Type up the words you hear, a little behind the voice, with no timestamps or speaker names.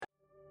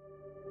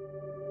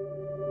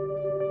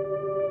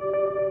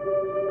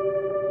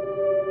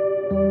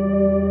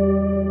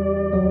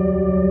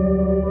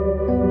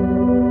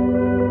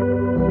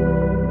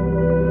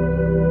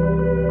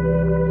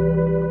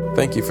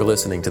Thank you for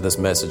listening to this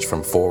message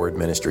from Forward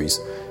Ministries.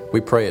 We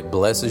pray it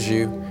blesses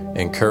you,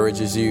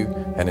 encourages you,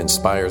 and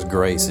inspires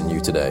grace in you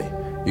today.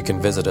 You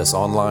can visit us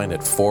online at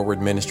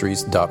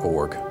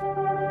forwardministries.org.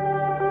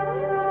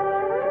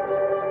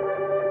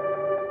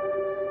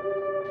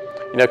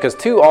 You know, because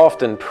too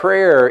often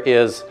prayer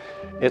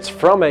it's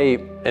from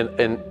an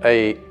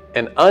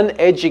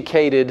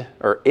uneducated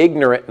or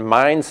ignorant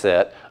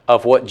mindset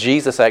of what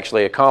Jesus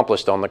actually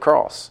accomplished on the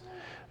cross.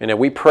 You know,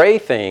 we pray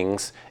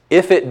things,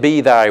 if it be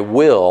thy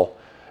will,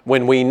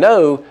 when we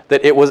know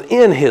that it was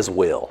in his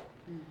will.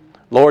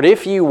 Lord,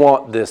 if you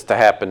want this to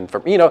happen for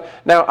me, now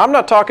I'm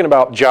not talking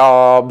about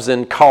jobs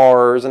and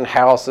cars and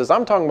houses.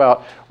 I'm talking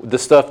about the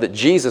stuff that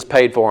Jesus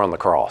paid for on the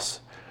cross.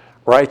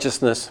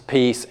 Righteousness,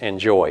 peace, and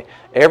joy.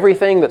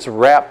 Everything that's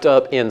wrapped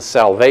up in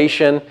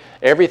salvation,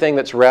 everything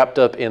that's wrapped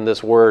up in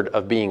this word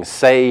of being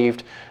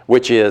saved,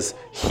 which is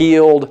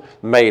healed,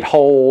 made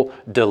whole,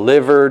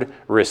 delivered,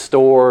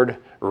 restored,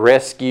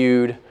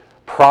 rescued,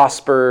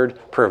 prospered,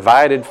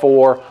 provided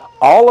for.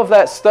 All of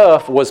that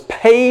stuff was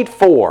paid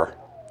for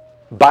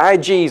by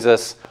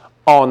Jesus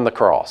on the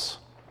cross.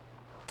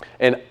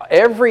 And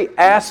every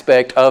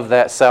aspect of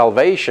that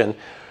salvation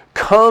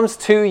comes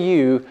to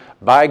you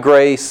by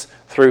grace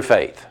through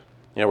faith.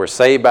 You know, we're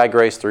saved by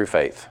grace through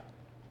faith,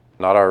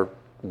 not our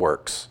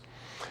works.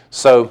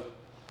 So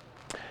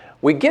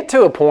we get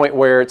to a point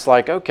where it's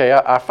like, okay,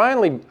 I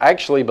finally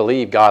actually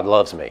believe God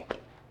loves me.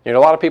 You know,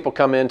 a lot of people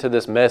come into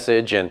this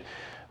message and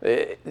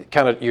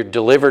you're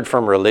delivered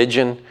from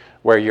religion,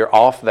 where you're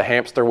off the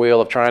hamster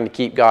wheel of trying to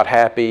keep God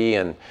happy,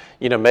 and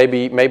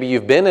maybe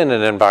you've been in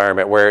an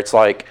environment where it's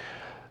like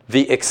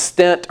the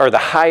extent or the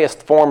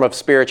highest form of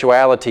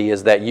spirituality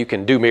is that you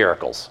can do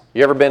miracles.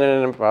 You ever been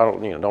in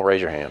don't raise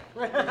your hand.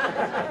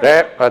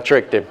 I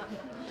tricked him.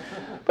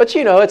 But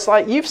it's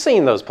like you've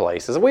seen those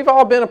places. We've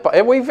all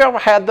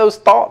had those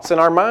thoughts in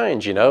our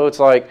minds. It's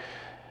like,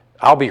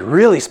 I'll be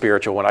really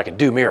spiritual when I can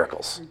do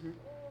miracles. Mm-hmm.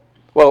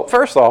 Well,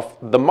 first off,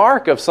 the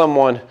mark of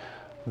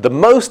the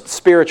most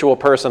spiritual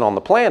person on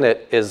the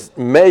planet is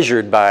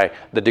measured by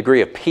the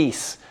degree of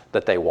peace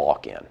that they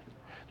walk in,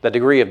 the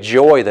degree of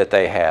joy that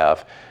they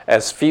have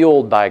as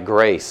fueled by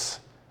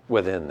grace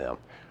within them.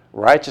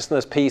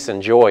 Righteousness, peace,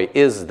 and joy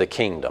is the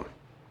kingdom,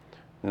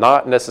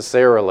 not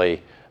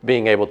necessarily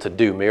being able to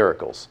do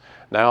miracles.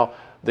 Now,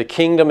 the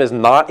kingdom is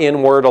not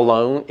in word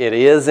alone, it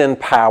is in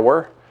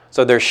power.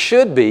 So there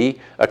should be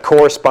a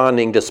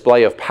corresponding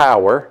display of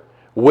power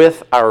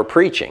with our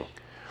preaching.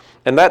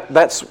 And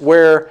that's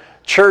where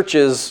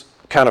churches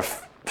kind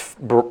of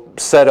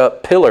set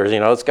up pillars.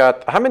 It's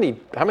got how many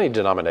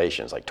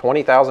denominations? Like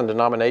 20,000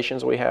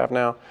 denominations we have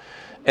now.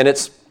 And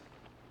it's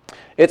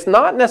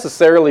not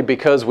necessarily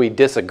because we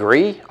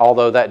disagree,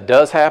 although that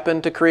does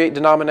happen to create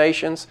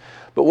denominations.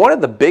 But one of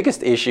the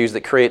biggest issues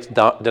that creates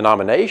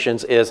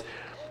denominations is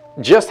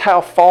just how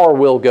far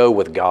we'll go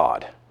with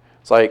God.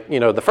 It's like,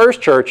 the first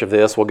church of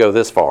this will go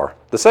this far.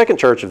 The second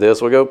church of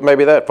this will go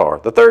maybe that far.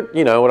 The third,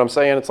 you know what I'm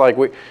saying? It's like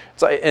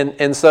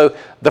and so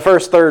the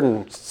first, third,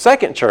 and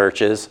second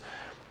churches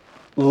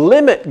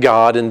limit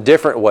God in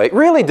different ways.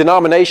 Really,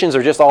 denominations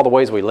are just all the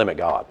ways we limit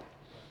God.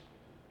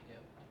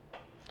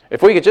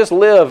 If we could just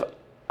live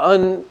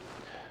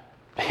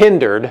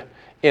unhindered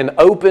in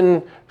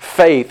open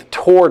faith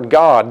toward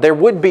God, there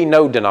would be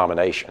no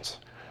denominations.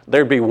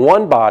 There'd be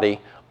one body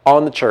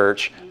on the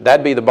church,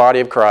 that'd be the body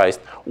of Christ,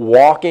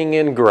 walking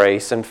in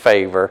grace and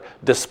favor,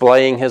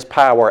 displaying his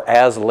power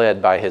as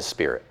led by his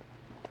Spirit.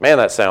 Man,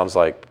 that sounds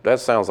like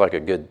a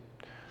good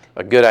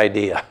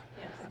idea.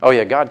 Oh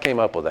yeah, God came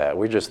up with that.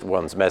 We're just the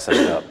ones messing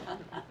it up.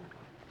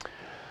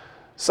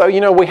 So,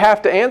 we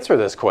have to answer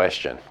this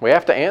question. We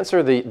have to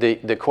answer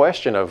the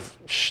question of,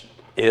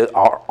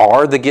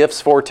 are the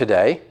gifts for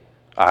today?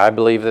 I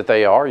believe that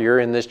they are. You're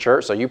in this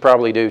church, so you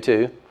probably do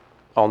too,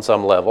 on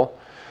some level.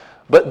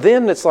 But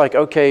then it's like,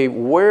 okay,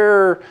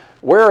 where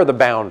are the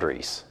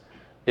boundaries?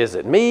 Is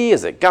it me?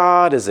 Is it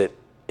God?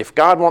 If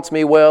God wants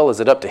me well, is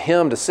it up to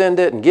him to send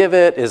it and give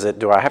it?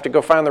 Do I have to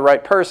go find the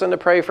right person to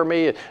pray for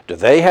me? Do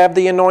they have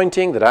the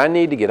anointing that I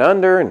need to get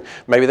under? And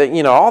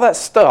maybe all that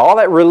stuff, all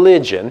that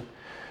religion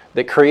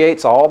that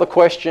creates all the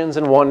questions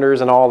and wonders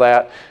and all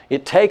that,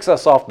 it takes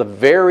us off the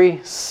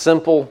very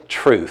simple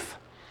truth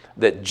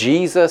that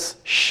Jesus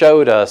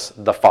showed us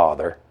the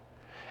Father,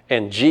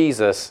 and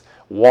Jesus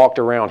walked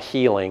around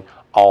healing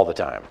all the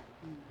time.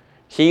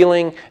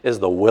 Healing is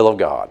the will of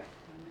God.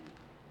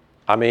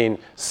 I mean,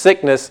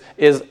 sickness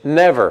is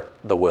never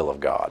the will of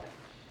God.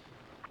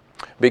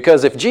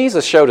 Because if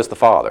Jesus showed us the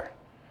Father,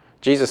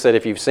 Jesus said,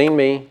 if you've seen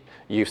me,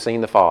 you've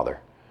seen the Father.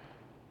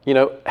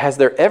 Has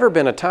there ever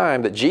been a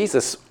time that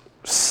Jesus,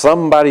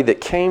 somebody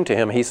that came to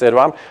him, he said,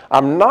 well,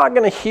 I'm not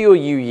going to heal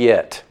you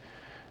yet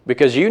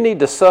because you need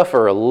to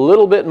suffer a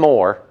little bit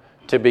more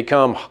to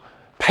become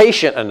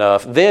patient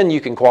enough, then you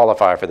can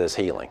qualify for this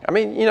healing. I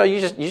mean, you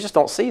just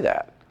don't see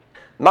that.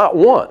 Not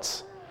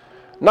once.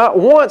 Not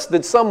once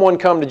did someone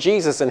come to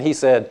Jesus and he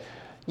said,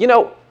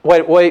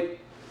 wait.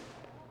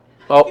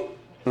 Oh,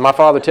 my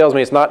Father tells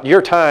me it's not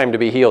your time to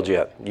be healed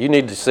yet. You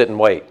need to sit and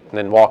wait and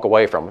then walk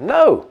away from him.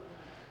 No.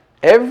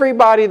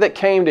 Everybody that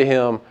came to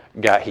him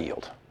got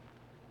healed.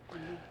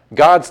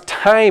 God's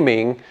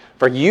timing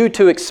for you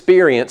to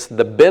experience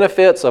the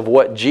benefits of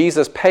what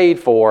Jesus paid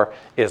for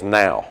is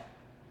now.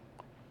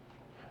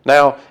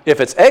 Now,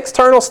 if it's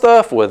external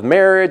stuff with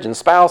marriage and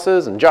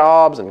spouses and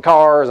jobs and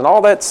cars and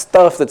all that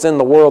stuff that's in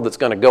the world that's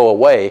going to go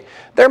away,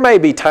 there may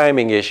be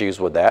timing issues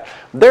with that.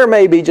 There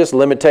may be just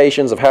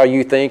limitations of how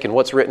you think and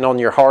what's written on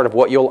your heart of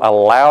what you'll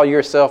allow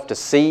yourself to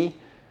see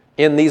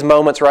in these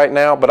moments right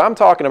now. But I'm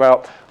talking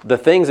about the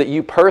things that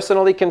you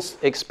personally can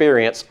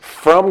experience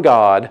from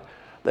God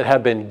that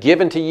have been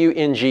given to you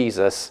in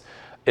Jesus.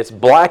 It's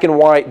black and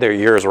white. They're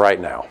yours right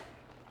now.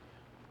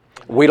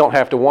 We don't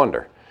have to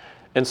wonder.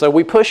 And so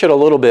we push it a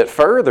little bit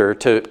further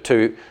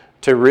to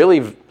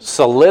really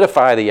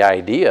solidify the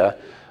idea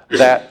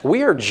that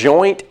we are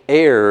joint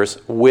heirs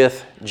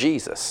with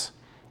Jesus.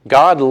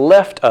 God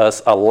left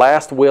us a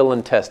last will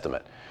and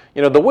testament.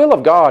 You know, the will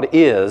of God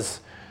is,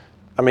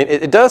 I mean,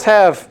 it does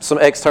have some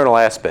external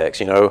aspects,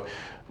 you know,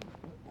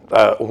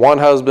 one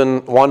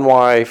husband, one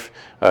wife,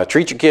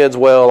 treat your kids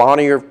well,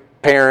 honor your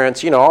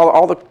parents, you know,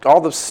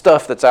 all the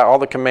stuff that's out, all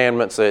the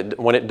commandments that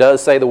when it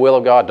does say the will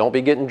of God, don't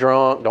be getting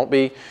drunk, don't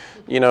be,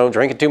 you know,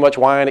 drinking too much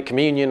wine at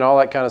communion, all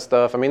that kind of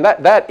stuff. I mean,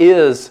 that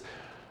is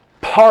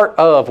part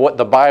of what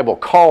the Bible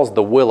calls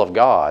the will of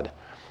God.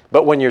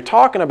 But when you're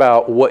talking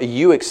about what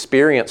you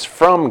experience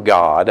from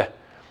God,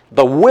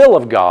 the will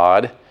of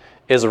God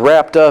is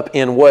wrapped up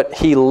in what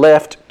He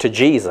left to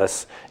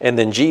Jesus, and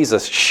then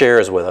Jesus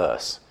shares with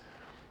us.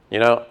 You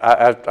know,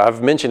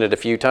 I've mentioned it a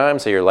few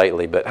times here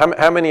lately, but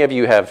how many of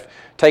you have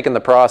taken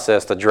the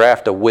process to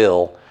draft a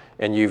will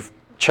and you've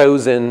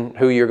chosen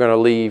who you're going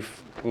to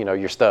leave, you know,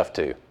 your stuff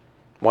to?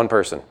 One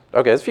person.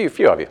 Okay, there's a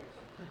few of you.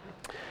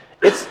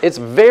 It's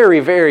very,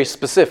 very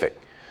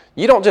specific.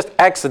 You don't just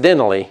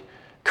accidentally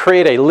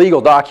create a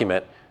legal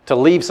document to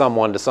leave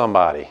someone to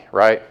somebody,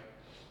 right?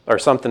 Or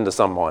something to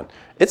someone.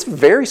 It's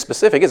very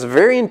specific. It's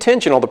very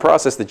intentional, the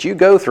process that you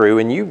go through,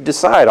 and you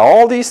decide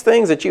all these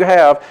things that you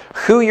have,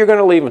 who you're going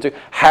to leave them to,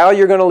 how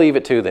you're going to leave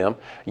it to them.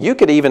 You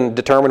could even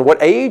determine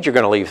what age you're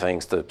going to leave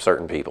things to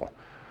certain people.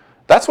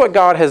 That's what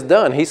God has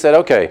done. He said,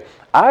 okay,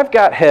 I've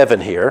got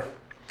heaven here.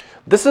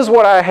 This is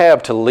what I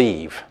have to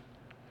leave.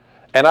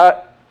 And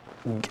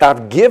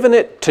I've given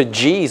it to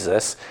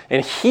Jesus,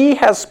 and He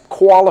has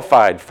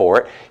qualified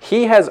for it.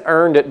 He has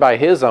earned it by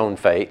His own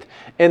faith.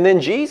 And then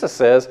Jesus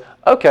says,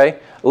 okay,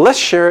 let's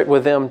share it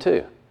with them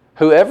too.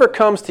 Whoever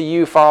comes to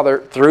you, Father,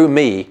 through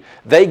me,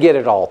 they get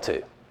it all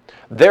too.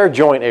 They're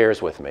joint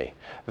heirs with me.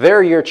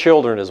 They're your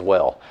children as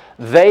well.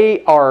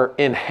 They are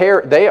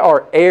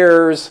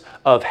heirs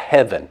of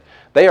heaven.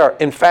 They are,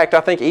 in fact,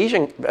 I think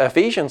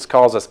Ephesians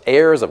calls us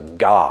heirs of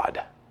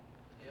God.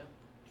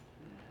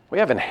 We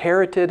have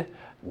inherited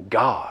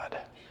God.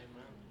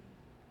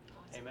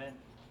 Amen.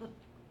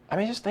 I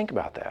mean, just think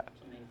about that.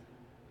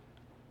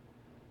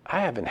 I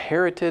have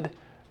inherited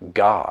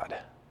God.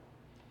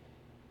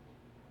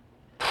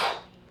 I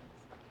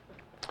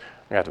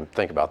have to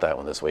think about that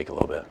one this week a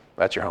little bit.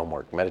 That's your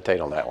homework. Meditate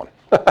on that one.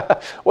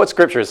 What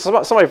scripture is?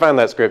 Somebody find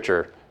that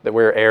scripture that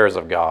we're heirs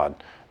of God.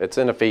 It's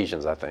in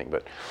Ephesians, I think.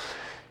 But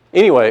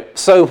anyway,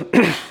 so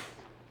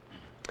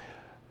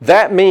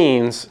that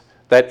means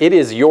that it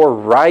is your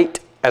right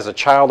as a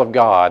child of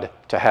God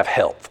to have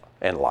health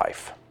and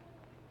life.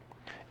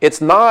 It's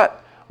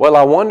not, well,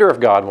 I wonder if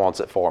God wants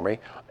it for me.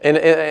 And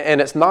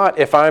it's not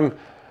if I'm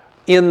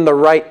in the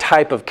right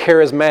type of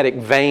charismatic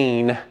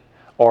vein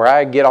or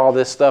I get all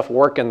this stuff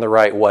working the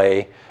right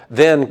way,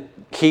 then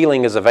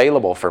healing is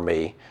available for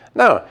me.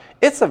 No,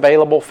 it's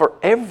available for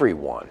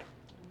everyone.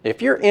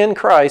 If you're in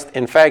Christ,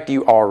 in fact,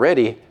 you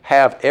already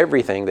have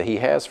everything that He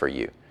has for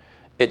you.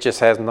 It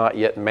just has not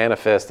yet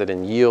manifested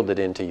and yielded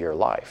into your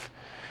life.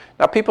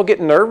 Now, people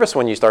get nervous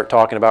when you start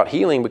talking about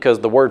healing because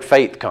the word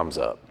faith comes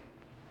up.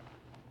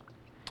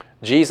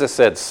 Jesus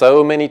said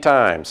so many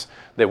times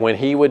that when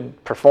He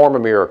would perform a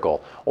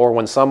miracle, or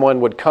when someone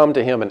would come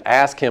to Him and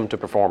ask Him to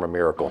perform a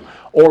miracle,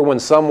 or when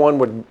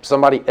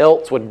somebody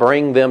else would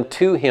bring them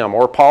to Him,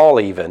 or Paul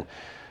even,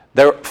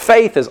 their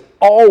faith is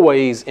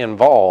always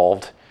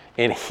involved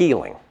in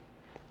healing.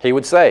 He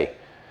would say,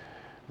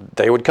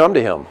 they would come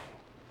to Him,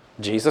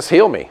 Jesus,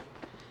 heal me.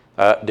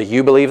 Do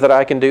you believe that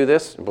I can do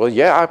this? Well,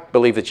 yeah, I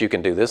believe that you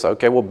can do this.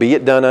 Okay, well, be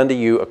it done unto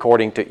you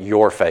according to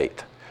your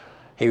faith.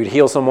 He would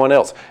heal someone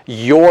else.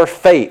 Your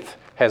faith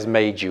has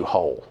made you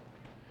whole.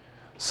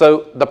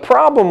 So the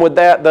problem with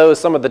that, though,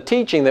 some of the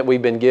teaching that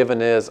we've been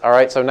given is, all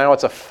right, so now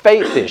it's a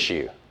faith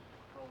issue.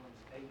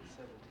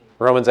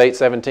 Romans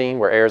 8:17,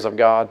 we're heirs of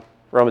God.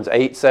 Romans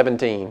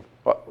 8:17.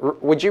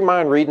 Would you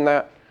mind reading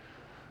that?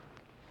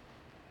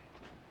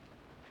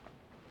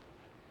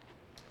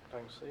 I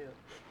can see it.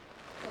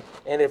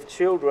 And if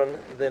children,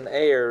 then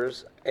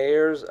heirs,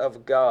 heirs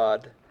of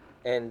God,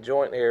 and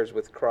joint heirs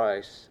with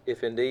Christ,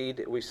 if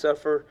indeed we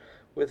suffer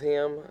with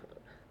Him,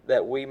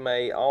 that we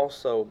may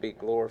also be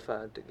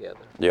glorified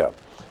together. Yeah.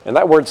 And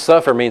that word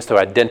suffer means to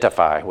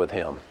identify with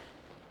Him.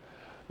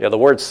 Yeah, the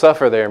word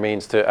suffer there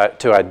means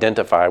to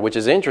identify, which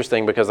is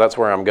interesting because that's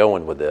where I'm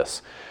going with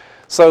this.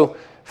 So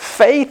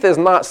faith is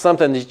not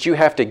something that you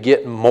have to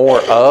get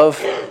more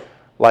of.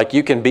 Like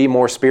you can be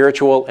more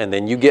spiritual and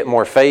then you get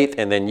more faith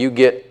and then you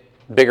get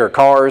bigger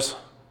cars.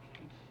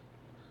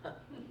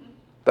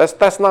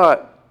 That's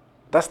not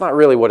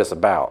really what it's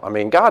about. I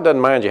mean, God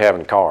doesn't mind you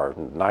having a car,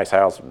 nice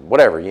house,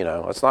 whatever, you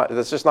know.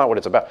 That's just not what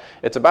it's about.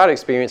 It's about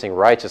experiencing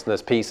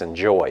righteousness, peace, and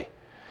joy.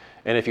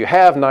 And if you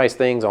have nice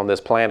things on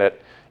this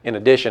planet in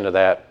addition to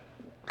that,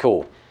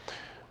 cool.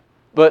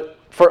 But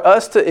for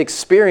us to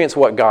experience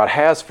what God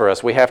has for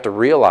us, we have to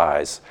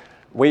realize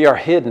we are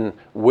hidden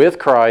with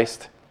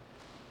Christ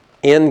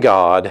in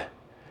God,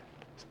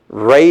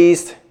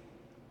 raised,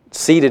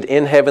 seated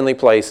in heavenly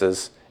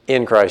places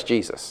in Christ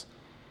Jesus.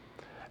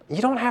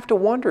 You don't have to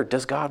wonder,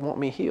 does God want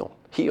me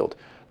healed?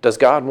 Does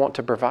God want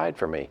to provide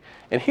for me?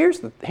 And here's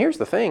the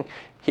thing.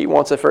 He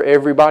wants it for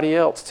everybody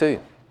else too,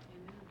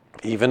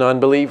 even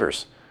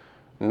unbelievers.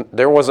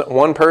 There wasn't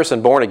one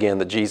person born again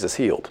that Jesus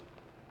healed.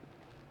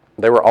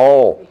 They were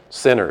all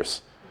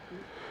sinners,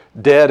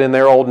 dead in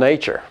their old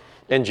nature,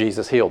 and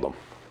Jesus healed them.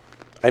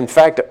 In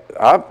fact,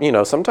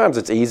 sometimes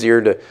it's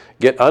easier to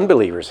get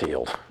unbelievers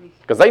healed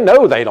because they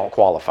know they don't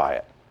qualify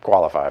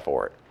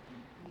for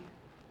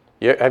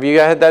it. Have you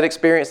had that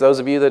experience? Those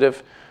of you that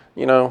have,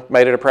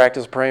 made it a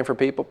practice of praying for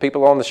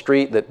people on the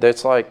street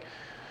that's like,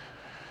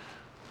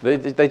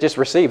 they just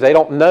receive. They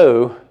don't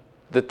know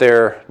that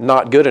they're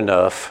not good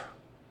enough.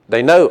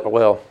 They know,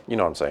 well, you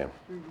know what I'm saying.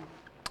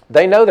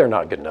 They know they're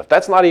not good enough.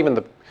 That's not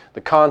even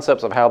the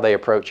concepts of how they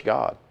approach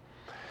God.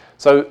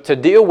 So to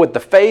deal with the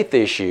faith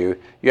issue,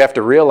 you have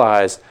to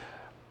realize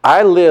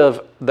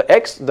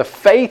the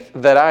faith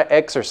that I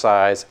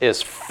exercise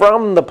is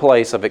from the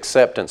place of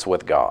acceptance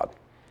with God.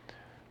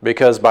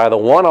 Because by the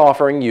one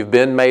offering you've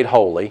been made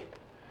holy,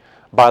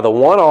 by the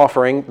one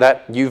offering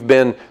that you've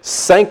been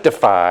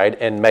sanctified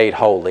and made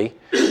holy,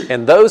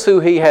 and those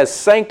who He has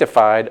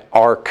sanctified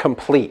are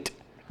complete.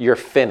 You're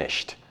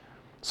finished.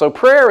 So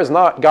prayer is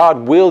not,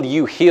 God, will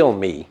you heal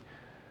me?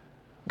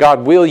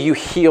 God, will you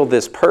heal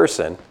this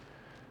person?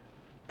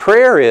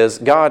 Prayer is,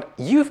 God,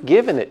 you've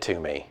given it to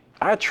me.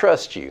 I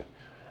trust you.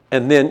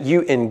 And then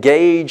you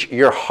engage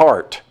your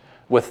heart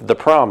with the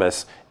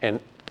promise and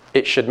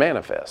it should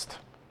manifest.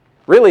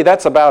 Really,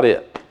 that's about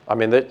it. I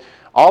mean,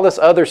 all this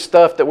other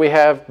stuff that we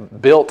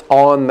have built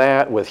on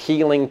that with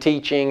healing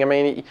teaching, I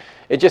mean,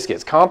 it just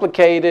gets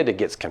complicated, it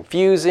gets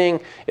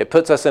confusing, it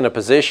puts us in a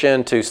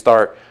position to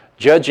start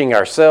judging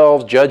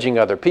ourselves, judging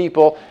other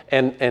people,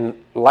 and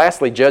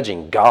lastly,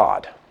 judging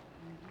God.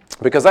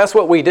 Because that's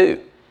what we do.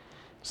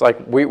 It's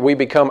like we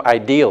become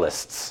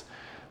idealists.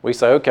 We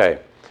say, okay,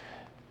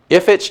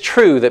 if it's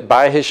true that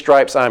by His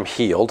stripes I'm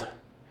healed,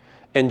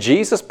 and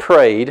Jesus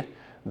prayed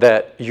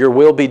that your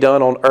will be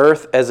done on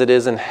earth as it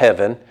is in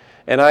heaven,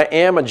 and I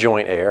am a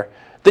joint heir,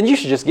 then you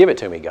should just give it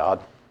to me,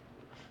 God.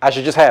 I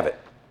should just have it.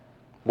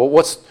 Well,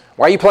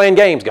 why are you playing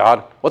games,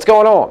 God? What's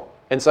going on?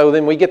 And so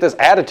then we get this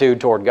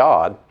attitude toward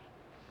God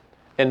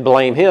and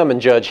blame Him and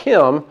judge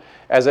Him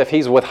as if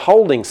He's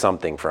withholding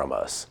something from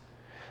us.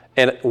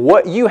 And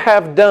what you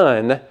have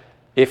done,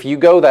 if you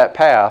go that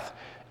path,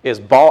 is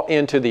bought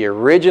into the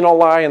original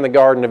lie in the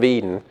Garden of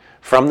Eden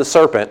from the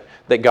serpent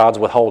that God's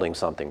withholding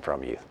something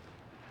from you.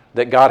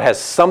 That God has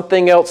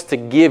something else to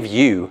give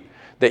you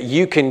that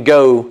you can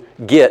go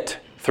get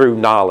through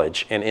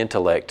knowledge and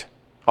intellect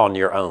on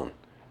your own.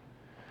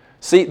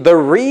 See, the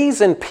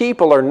reason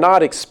people are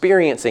not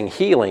experiencing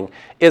healing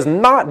is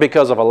not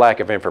because of a lack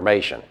of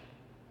information.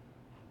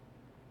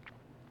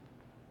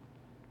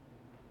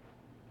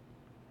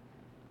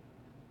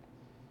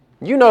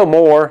 You know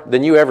more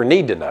than you ever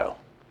need to know.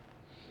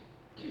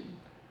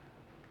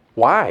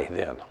 Why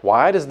then?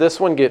 Why does this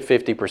one get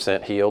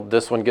 50% healed?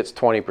 This one gets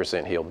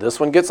 20% healed. This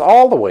one gets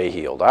all the way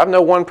healed. I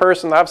know one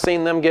person, I've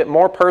seen them get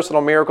more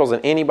personal miracles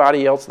than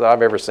anybody else that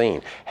I've ever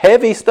seen.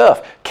 Heavy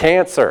stuff,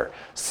 cancer,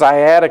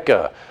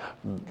 sciatica,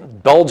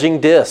 bulging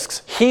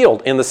discs,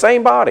 healed in the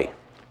same body.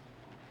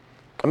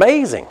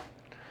 Amazing.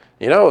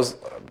 Y'all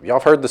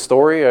have heard the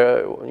story,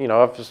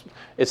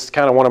 it's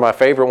kind of one of my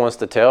favorite ones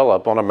to tell.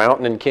 Up on a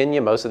mountain in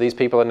Kenya, most of these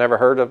people had never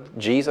heard of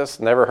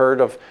Jesus, never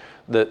heard of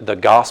the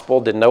gospel,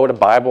 didn't know what a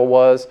Bible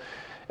was.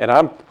 And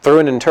I'm through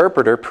an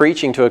interpreter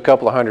preaching to a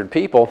couple of hundred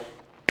people.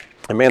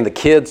 And man, the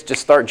kids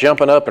just start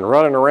jumping up and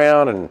running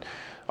around, and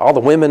all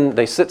the women,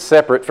 they sit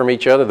separate from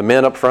each other, the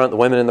men up front, the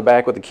women in the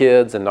back with the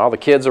kids, and all the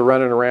kids are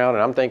running around.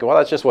 And I'm thinking, well,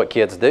 that's just what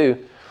kids do.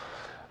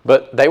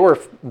 But they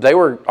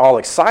were all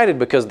excited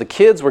because the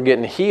kids were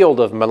getting healed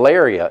of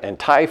malaria and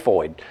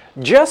typhoid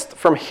just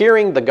from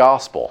hearing the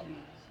gospel.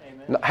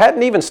 Amen.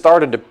 Hadn't even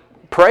started to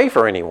pray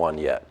for anyone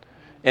yet.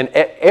 And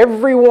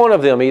every one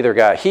of them either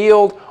got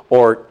healed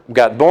or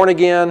got born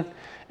again.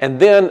 And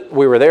then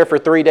we were there for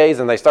 3 days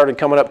and they started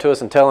coming up to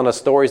us and telling us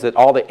stories that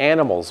all the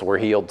animals were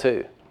healed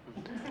too.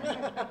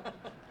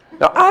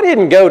 Now, I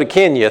didn't go to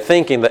Kenya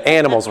thinking the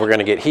animals were going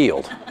to get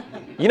healed.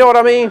 You know what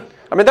I mean?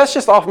 I mean, that's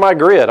just off my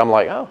grid. I'm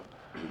like, oh,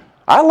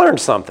 I learned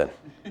something.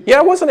 Yeah,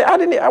 I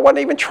wasn't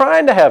even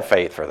trying to have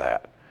faith for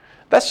that.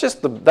 That's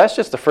just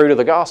the fruit of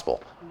the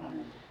gospel.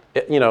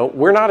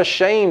 We're not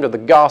ashamed of the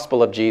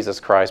gospel of Jesus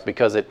Christ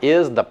because it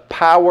is the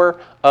power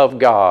of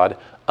God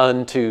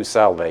unto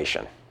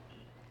salvation.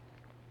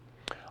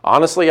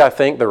 Honestly, I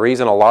think the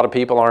reason a lot of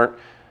people aren't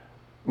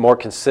more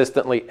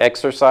consistently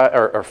exercise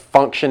or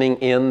functioning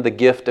in the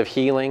gift of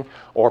healing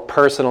or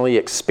personally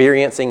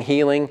experiencing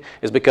healing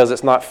is because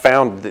it's not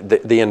found,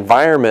 the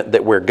environment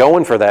that we're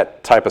going for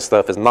that type of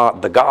stuff is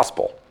not the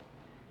gospel.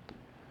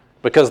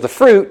 Because the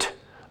fruit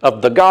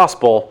of the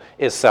gospel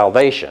is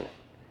salvation,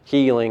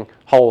 healing,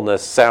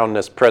 wholeness,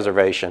 soundness,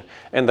 preservation.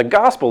 And the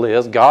gospel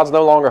is God's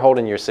no longer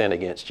holding your sin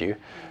against you.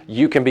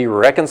 You can be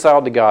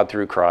reconciled to God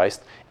through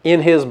Christ.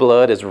 In His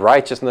blood is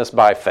righteousness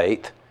by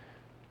faith.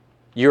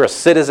 You're a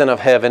citizen of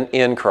heaven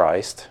in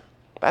Christ.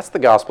 That's the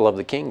gospel of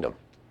the kingdom.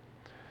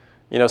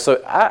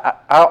 So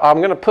I'm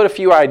going to put a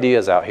few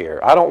ideas out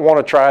here. I don't want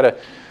to try to,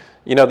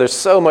 there's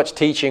so much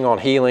teaching on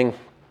healing.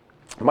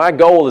 My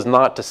goal is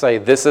not to say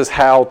this is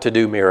how to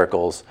do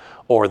miracles,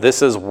 or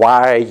this is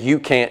why you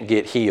can't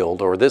get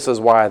healed, or this is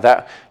why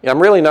that.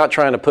 I'm really not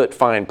trying to put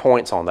fine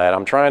points on that.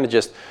 I'm trying to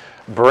just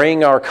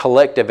bring our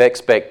collective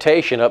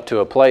expectation up to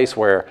a place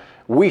where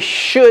we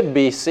should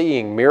be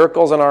seeing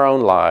miracles in our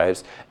own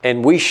lives,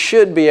 and we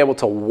should be able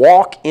to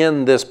walk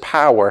in this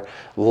power,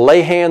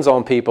 lay hands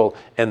on people,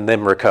 and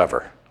then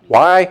recover.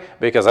 Why?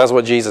 Because that's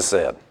what Jesus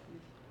said.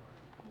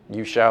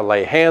 You shall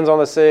lay hands on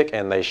the sick,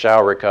 and they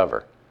shall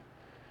recover.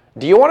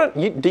 Do you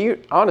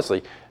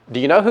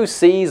know who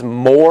sees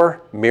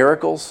more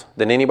miracles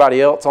than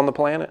anybody else on the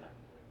planet?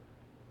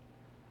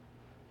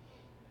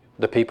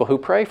 The people who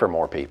pray for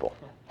more people.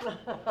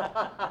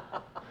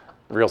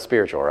 Real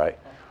spiritual, right?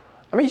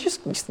 I mean,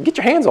 just get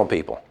your hands on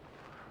people.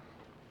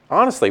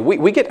 Honestly,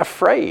 we get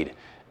afraid.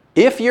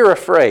 If you're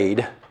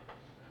afraid,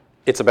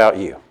 it's about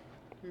you.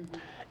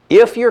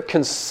 If you're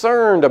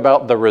concerned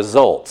about the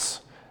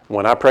results,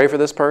 when I pray for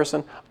this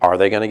person, are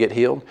they going to get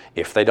healed?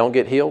 If they don't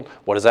get healed,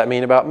 what does that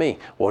mean about me?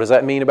 What does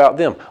that mean about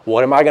them?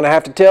 What am I going to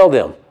have to tell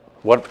them?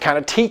 What kind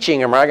of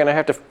teaching am I going to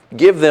have to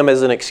give them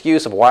as an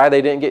excuse of why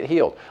they didn't get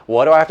healed?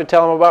 What do I have to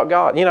tell them about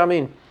God?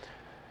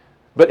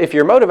 But if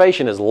your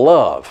motivation is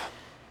love,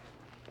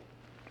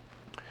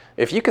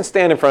 if you can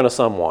stand in front of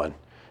someone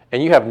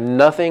and you have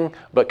nothing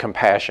but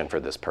compassion for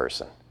this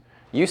person,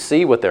 you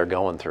see what they're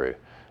going through,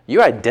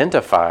 you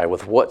identify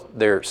with what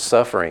they're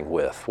suffering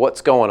with,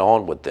 what's going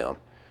on with them,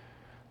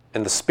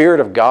 and the Spirit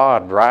of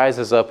God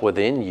rises up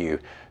within you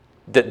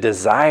that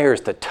desires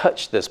to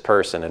touch this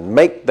person and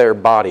make their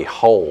body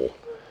whole.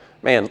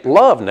 Man,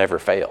 love never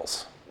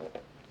fails.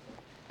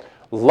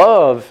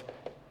 Love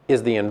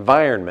is the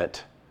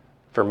environment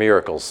for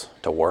miracles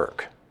to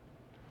work.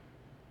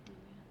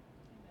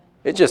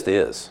 It just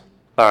is.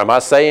 Now, am I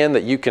saying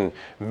that you can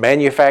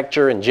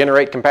manufacture and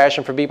generate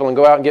compassion for people and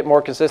go out and get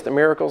more consistent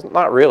miracles?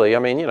 Not really.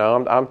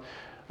 I'm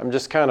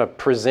just kind of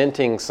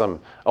presenting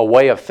a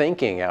way of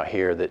thinking out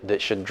here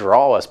that should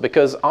draw us,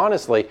 because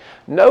honestly,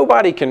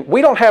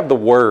 we don't have the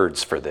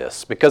words for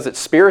this because it's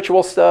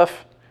spiritual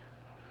stuff.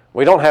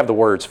 We don't have the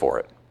words for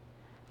it.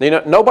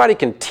 Nobody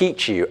can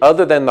teach you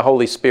other than the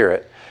Holy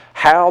Spirit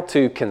how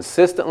to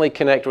consistently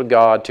connect with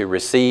God to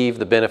receive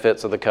the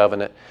benefits of the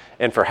covenant,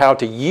 and for how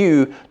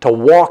to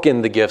walk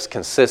in the gifts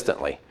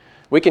consistently.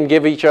 We can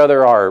give each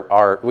other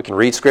we can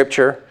read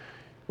Scripture.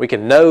 We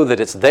can know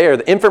that it's there.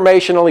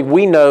 Informationally,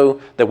 we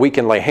know that we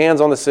can lay hands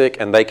on the sick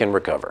and they can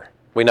recover.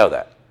 We know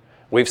that.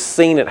 We've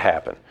seen it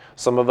happen.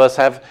 Some of us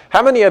have.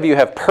 How many of you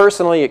have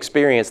personally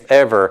experienced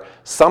ever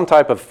some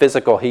type of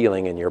physical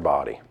healing in your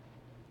body?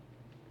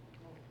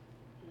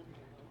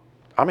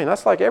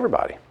 That's like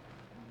everybody.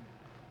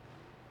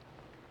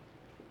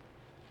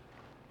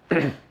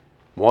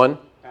 One.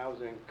 I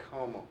was in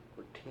coma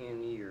for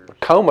 10 years.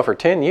 Coma for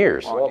 10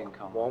 years? Walking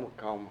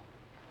coma.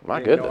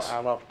 My goodness. I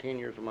lost 10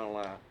 years of my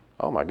life.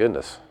 Oh my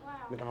goodness.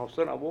 Then all of a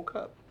sudden I woke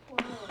up.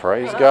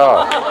 Praise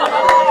God.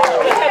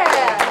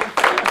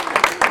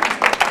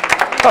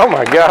 Oh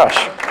my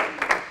gosh.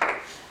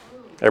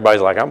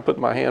 Everybody's like, I'm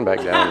putting my hand back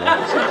down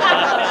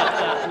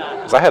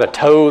now. 'Cause I had a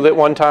toe that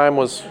one time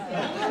was...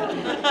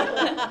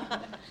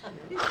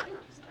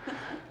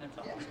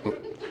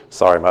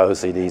 Sorry, my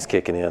OCD's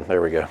kicking in.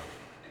 There we go.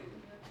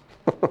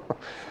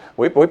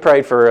 We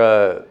prayed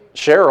for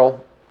Cheryl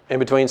in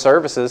between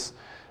services.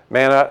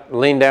 Man, I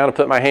leaned down and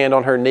put my hand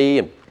on her knee,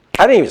 and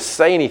I didn't even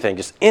say anything.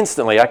 Just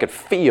instantly, I could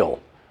feel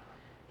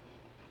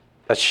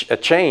a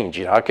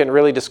change. I couldn't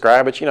really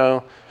describe it.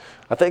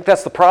 I think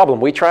that's the problem.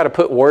 We try to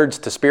put words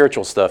to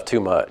spiritual stuff too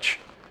much.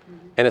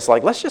 And it's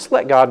like, let's just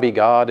let God be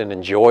God and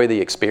enjoy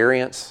the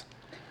experience.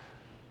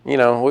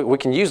 We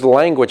can use the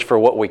language for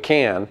what we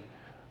can,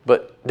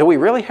 but do we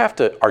really have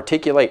to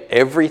articulate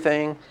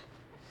everything?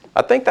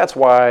 I think that's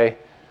why,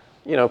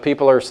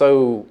 people are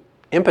so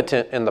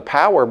impotent in the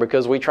power,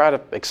 because we try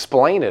to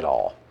explain it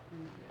all.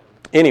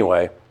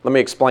 Anyway, let me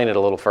explain it a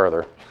little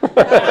further.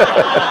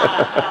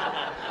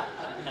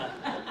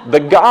 The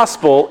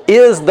gospel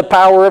is the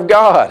power of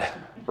God,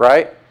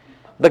 right?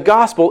 The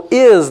gospel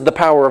is the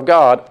power of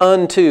God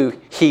unto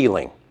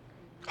healing,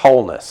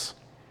 wholeness.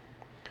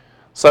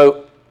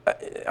 So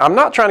I'm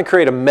not trying to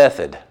create a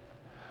method.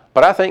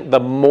 But I think the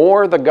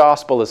more the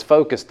gospel is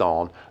focused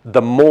on,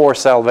 the more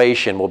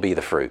salvation will be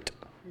the fruit.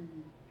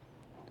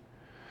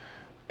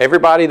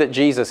 Everybody that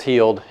Jesus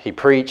healed, he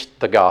preached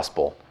the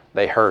gospel.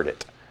 They heard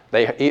it.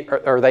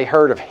 They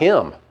heard of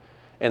him,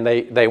 and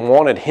they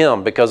wanted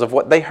him because of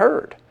what they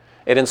heard.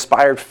 It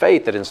inspired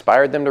faith. It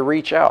inspired them to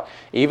reach out.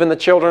 Even the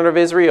children of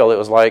Israel, it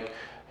was like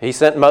he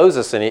sent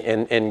Moses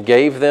and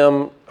gave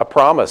them a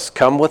promise.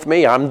 Come with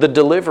me. I'm the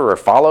deliverer.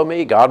 Follow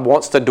me. God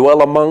wants to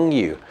dwell among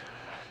you.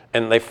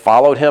 And they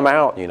followed him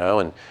out,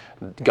 and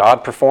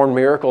God performed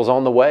miracles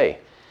on the way.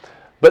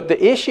 But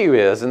the issue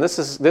is, and this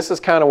is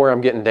kind of where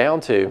I'm getting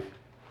down to,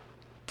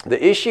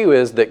 the issue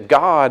is that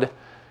God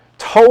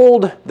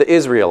told the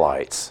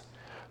Israelites,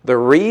 the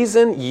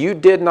reason you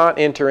did not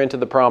enter into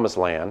the promised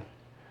land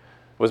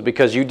was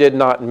because you did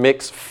not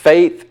mix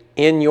faith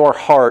in your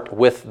heart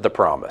with the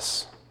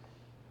promise.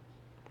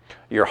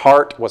 Your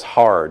heart was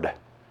hard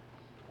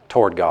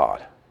toward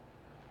God.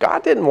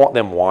 God didn't want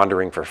them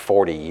wandering for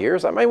 40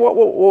 years. I mean, what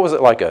was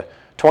it, like a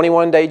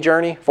 21-day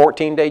journey,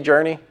 14-day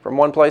journey from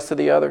one place to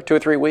the other, 2 or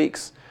 3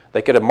 weeks?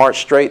 They could have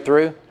marched straight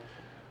through.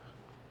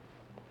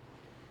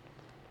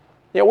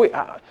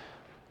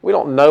 We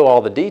don't know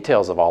all the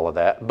details of all of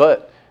that,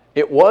 but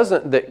it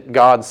wasn't that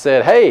God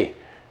said, hey,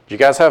 did you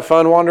guys have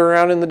fun wandering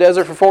around in the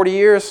desert for 40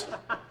 years?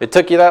 It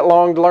took you that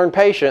long to learn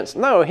patience.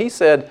 No, he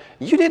said,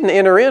 you didn't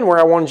enter in where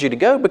I wanted you to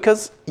go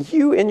because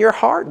you in your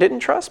heart didn't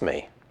trust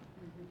me.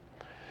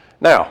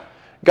 Now,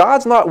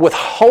 God's not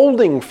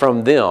withholding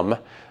from them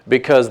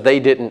because they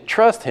didn't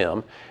trust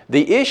him.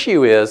 The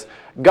issue is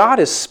God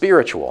is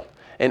spiritual,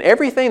 and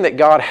everything that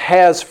God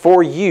has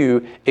for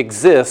you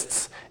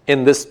exists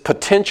in this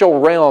potential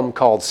realm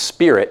called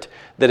spirit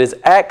that is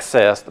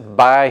accessed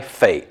by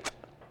faith.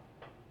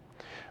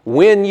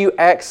 When you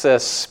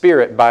access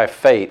spirit by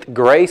faith,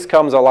 grace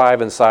comes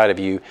alive inside of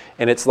you,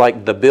 and it's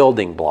like the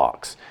building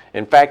blocks.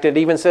 In fact, it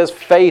even says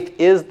faith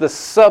is the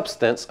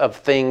substance of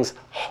things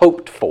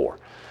hoped for.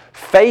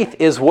 Faith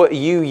is what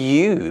you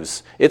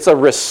use. It's a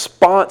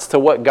response to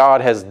what God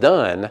has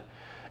done,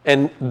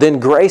 and then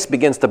grace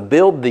begins to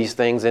build these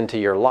things into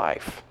your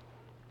life.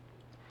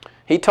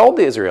 He told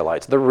the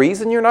Israelites, the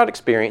reason you're not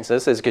experiencing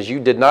this is because you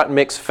did not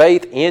mix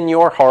faith in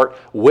your heart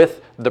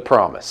with the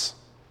promise.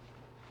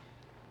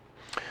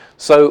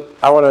 So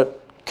I want to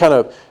kind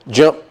of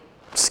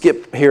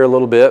skip here a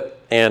little bit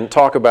and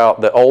talk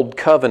about the old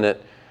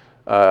covenant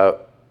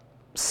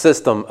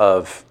system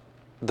of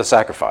the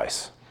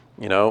sacrifice.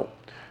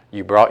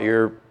 You brought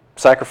your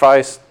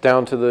sacrifice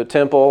down to the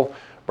temple,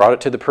 brought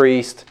it to the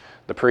priest.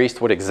 The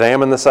priest would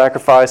examine the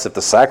sacrifice. If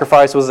the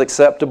sacrifice was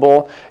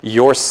acceptable,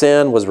 your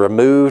sin was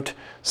removed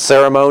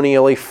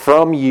ceremonially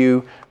from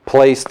you,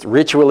 placed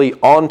ritually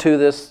onto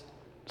this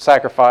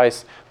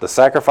sacrifice. The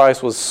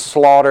sacrifice was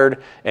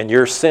slaughtered, and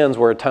your sins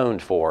were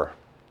atoned for,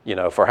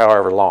 for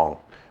however long,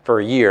 for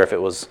a year if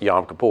it was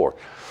Yom Kippur.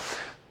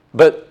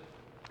 But,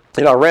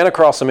 I ran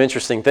across some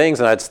interesting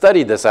things, and I'd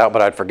studied this out,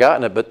 but I'd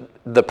forgotten it. But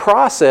the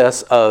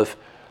process of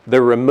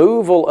the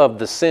removal of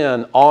the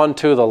sin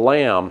onto the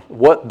lamb,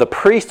 what the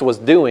priest was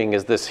doing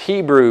is this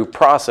Hebrew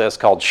process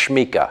called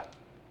shmikah.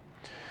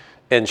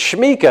 And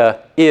shmikah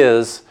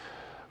is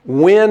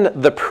when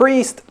the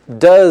priest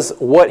does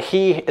what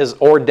he is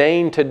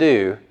ordained to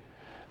do,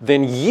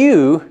 then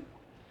your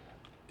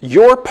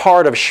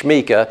part of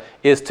shmikah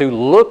is to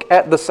look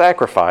at the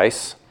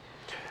sacrifice,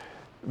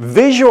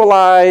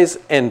 visualize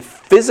and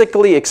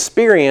physically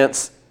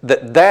experience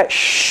that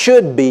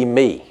should be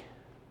me.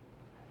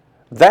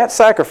 That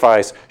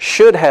sacrifice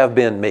should have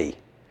been me.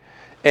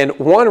 And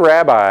one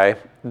rabbi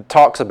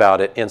talks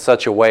about it in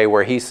such a way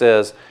where he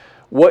says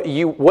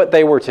what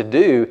they were to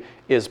do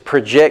is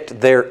project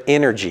their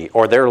energy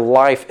or their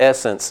life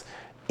essence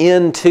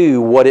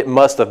into what it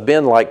must have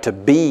been like to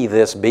be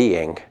this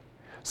being,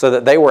 so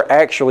that they were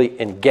actually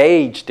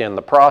engaged in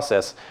the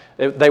process.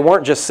 They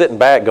weren't just sitting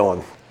back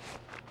going,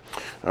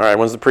 all right,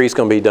 when's the priest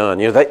going to be done?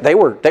 They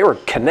were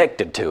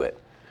connected to it.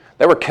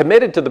 They were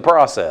committed to the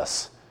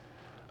process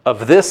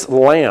of this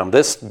lamb,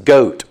 this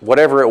goat,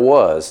 whatever it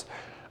was,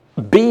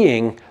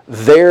 being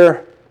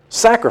their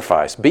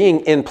sacrifice,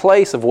 being in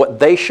place of what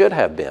they should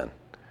have been.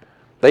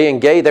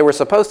 They were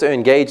supposed to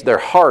engage their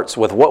hearts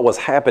with what was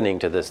happening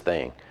to this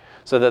thing,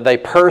 so that they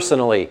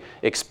personally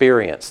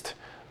experienced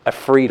a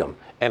freedom,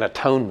 an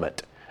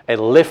atonement, a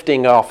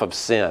lifting off of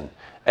sin,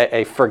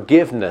 a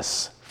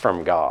forgiveness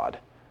from God.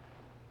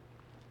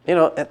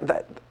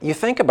 You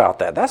think about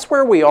that. That's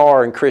where we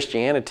are in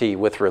Christianity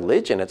with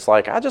religion. It's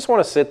like, I just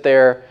want to sit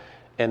there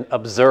and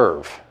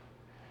observe.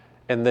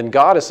 And then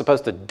God is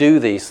supposed to do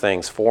these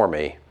things for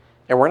me.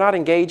 And we're not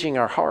engaging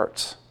our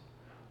hearts.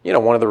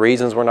 One of the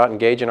reasons we're not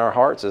engaging our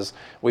hearts is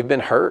we've been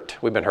hurt.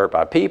 We've been hurt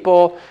by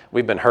people.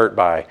 We've been hurt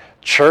by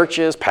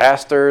churches,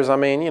 pastors,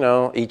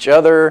 each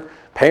other,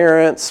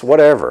 parents,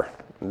 whatever.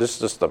 This is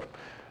just a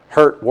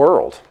hurt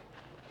world.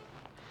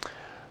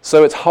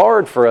 So it's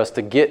hard for us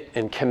to get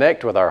and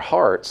connect with our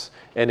hearts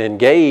and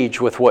engage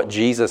with what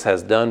Jesus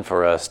has done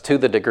for us to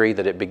the degree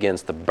that it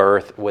begins to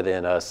birth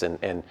within us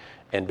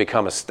and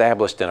become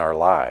established in our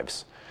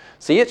lives.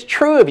 See, it's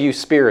true of you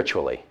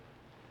spiritually.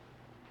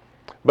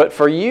 But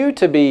for you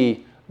to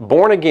be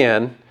born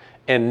again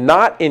and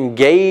not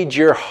engage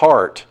your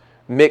heart,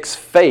 mix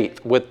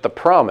faith with the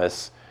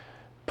promise,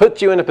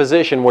 puts you in a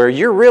position where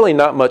you're really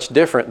not much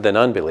different than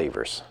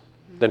unbelievers,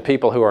 than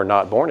people who are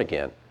not born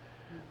again.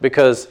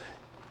 Because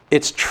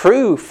it's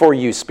true for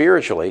you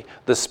spiritually.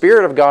 The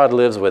Spirit of God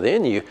lives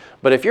within you.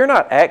 But if you're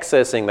not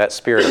accessing that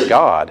Spirit of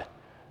God,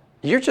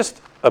 you're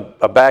just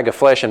a bag of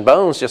flesh and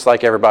bones just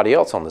like everybody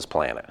else on this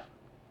planet.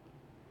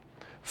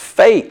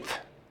 Faith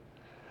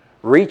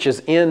reaches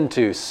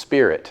into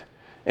spirit.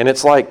 And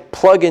it's like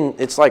plugging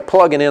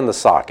in the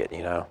socket,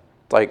 you know.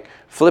 It's like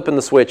flipping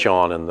the switch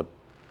on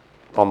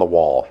the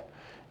wall.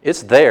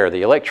 It's there.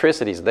 The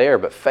electricity's there,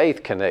 but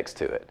faith connects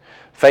to it.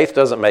 Faith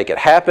doesn't make it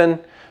happen.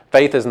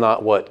 Faith is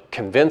not what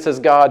convinces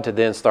God to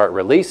then start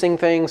releasing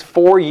things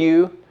for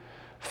you.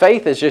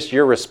 Faith is just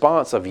your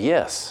response of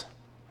yes.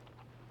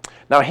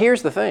 Now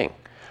here's the thing.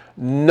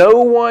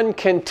 No one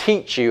can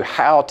teach you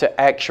how to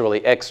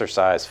actually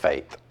exercise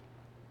faith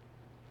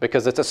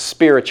because it's a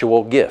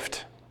spiritual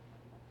gift.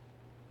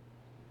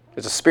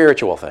 It's a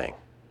spiritual thing.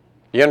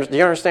 You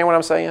understand what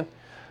I'm saying?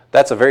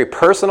 That's a very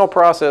personal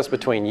process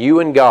between you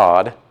and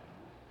God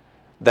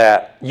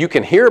that you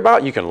can hear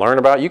about, you can learn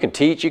about, you can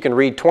teach, you can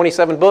read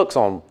 27 books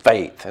on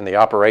faith and the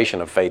operation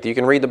of faith. You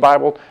can read the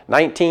Bible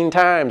 19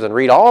 times and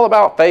read all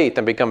about faith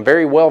and become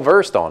very well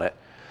versed on it,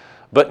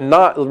 but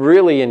not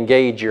really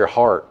engage your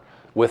heart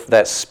with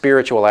that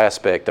spiritual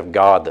aspect of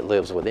God that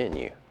lives within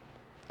you.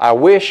 I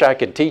wish I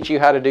could teach you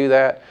how to do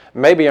that.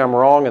 Maybe I'm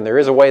wrong and there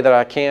is a way that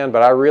I can,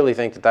 but I really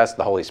think that that's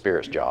the Holy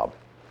Spirit's job.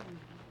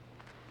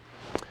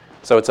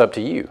 So it's up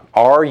to you.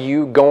 Are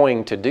you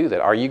going to do that?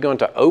 Are you going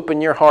to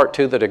open your heart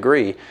to the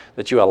degree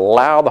that you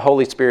allow the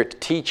Holy Spirit to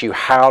teach you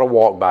how to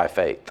walk by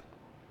faith?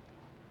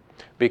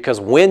 Because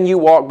when you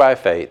walk by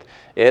faith,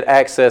 it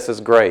accesses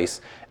grace,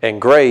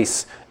 and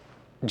grace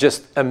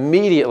just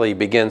immediately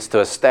begins to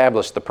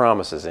establish the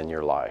promises in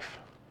your life.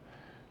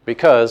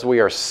 Because we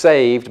are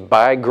saved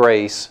by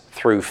grace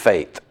through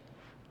faith.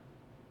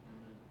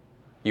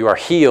 You are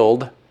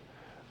healed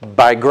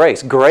by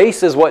grace.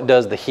 Grace is what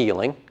does the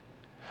healing.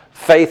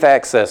 Faith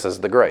accesses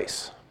the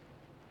grace.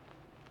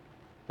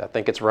 I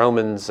think it's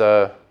Romans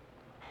 5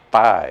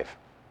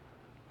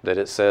 that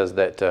it says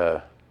that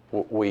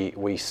let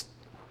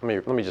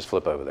me just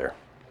flip over there.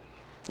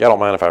 Y'all don't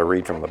mind if I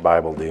read from the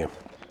Bible, do you?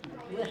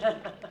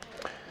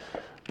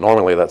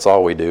 Normally that's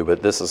all we do,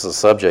 but this is a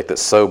subject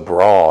that's so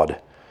broad.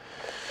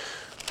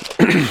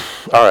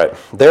 All right.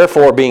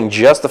 Therefore, being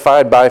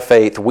justified by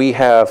faith, we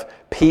have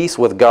peace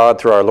with God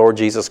through our Lord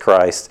Jesus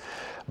Christ,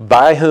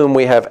 by whom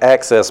we have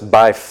access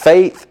by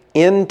faith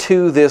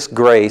into this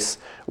grace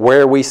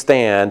where we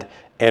stand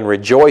and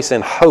rejoice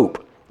in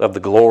hope of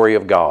the glory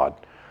of God.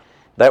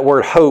 That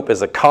word hope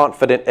is a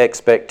confident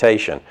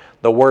expectation.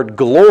 The word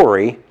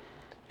glory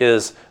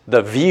is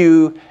the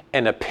view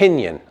and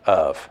opinion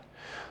of.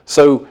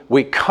 So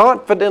we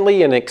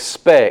confidently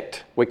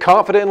expect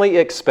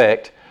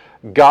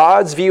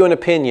God's view and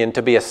opinion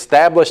to be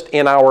established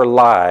in our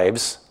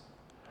lives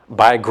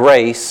by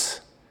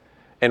grace,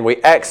 and we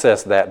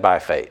access that by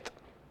faith.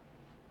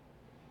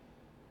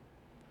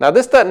 Now,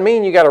 this doesn't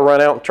mean you got to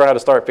run out and try to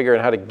start figuring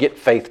out how to get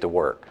faith to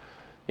work.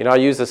 You know, I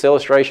use this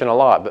illustration a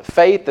lot, but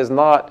faith is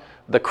not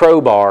the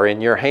crowbar in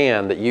your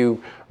hand that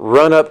you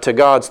run up to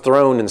God's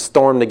throne and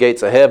storm the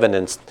gates of heaven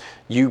and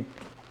you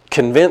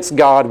convince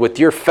God with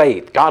your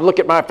faith. God, look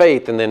at my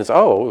faith. And then it's,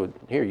 oh,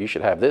 here, you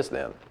should have this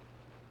then.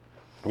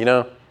 You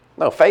know?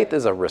 No, faith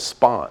is a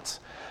response.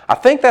 I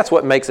think that's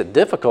what makes it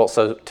difficult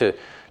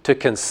to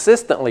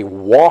consistently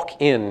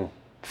walk in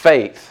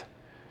faith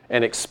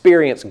and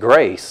experience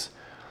grace,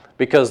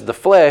 because the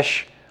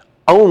flesh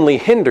only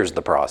hinders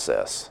the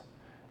process.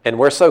 And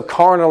we're so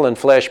carnal and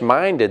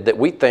flesh-minded that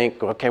we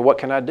think, okay, what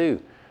can I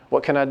do?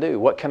 What can I do?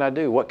 What can I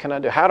do? What can I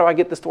do? How do I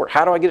get this to work?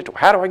 How do I get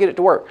it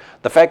to work?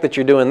 The fact that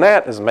you're doing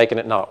that is making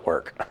it not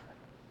work.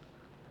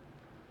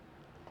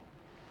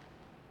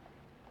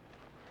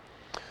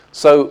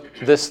 So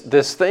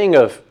this thing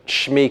of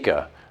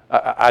Shemitah,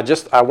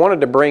 I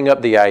wanted to bring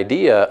up the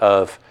idea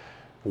of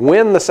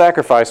when the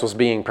sacrifice was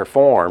being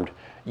performed,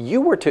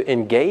 you were to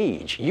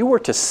engage. You were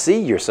to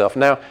see yourself.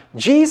 Now,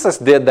 Jesus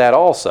did that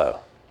also.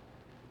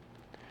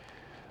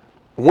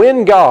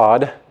 When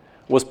God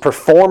was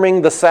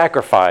performing the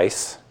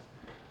sacrifice,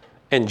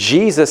 and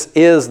Jesus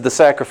is the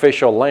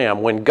sacrificial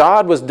lamb, when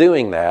God was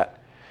doing that,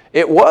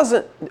 it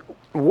wasn't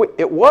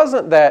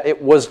that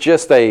it was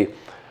just a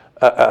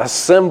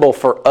symbol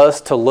for us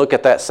to look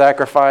at that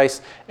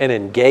sacrifice and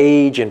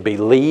engage and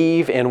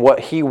believe in what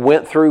He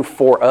went through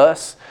for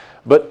us.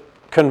 But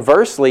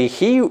conversely,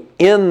 He,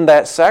 in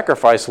that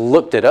sacrifice,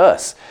 looked at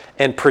us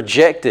and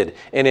projected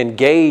and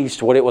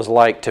engaged what it was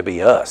like to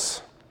be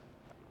us.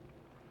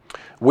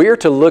 We're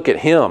to look at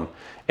Him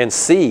and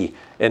see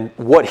and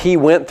what He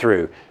went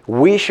through,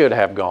 we should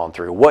have gone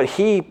through. What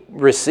He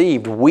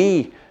received,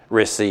 we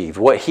received.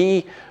 What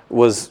He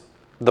was,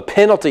 the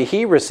penalty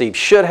He received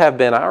should have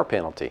been our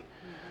penalty.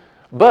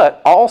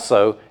 But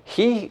also,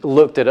 he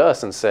looked at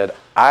us and said,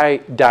 I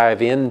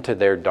dive into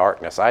their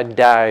darkness. I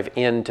dive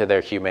into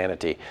their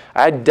humanity.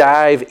 I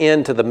dive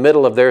into the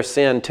middle of their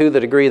sin to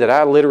the degree that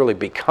I literally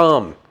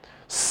become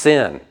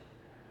sin.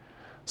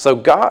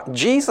 So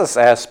Jesus'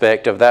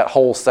 aspect of that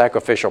whole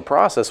sacrificial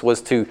process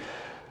was to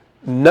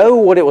know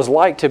what it was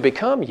like to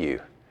become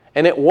you.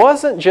 And it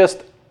wasn't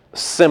just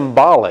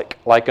symbolic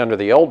like under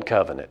the old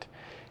covenant.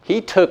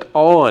 He took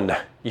on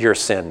your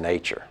sin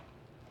nature.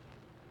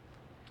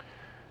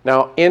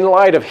 Now, in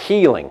light of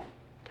healing,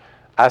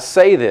 I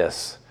say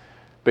this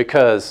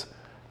because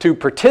to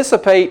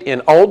participate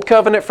in Old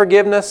Covenant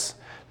forgiveness,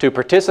 to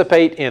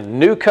participate in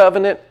New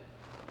Covenant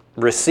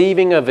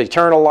receiving of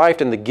eternal life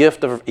and the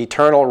gift of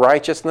eternal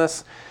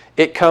righteousness,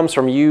 it comes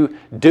from you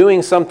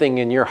doing something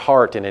in your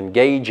heart and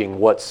engaging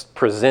what's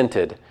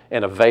presented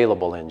and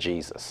available in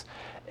Jesus.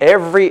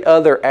 Every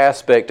other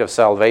aspect of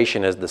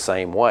salvation is the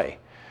same way.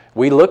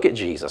 We look at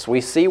Jesus.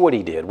 We see what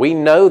He did. We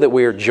know that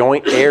we are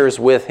joint heirs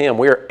with Him.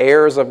 We are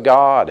heirs of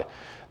God,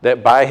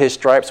 that by His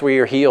stripes we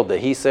are healed, that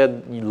He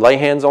said, lay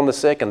hands on the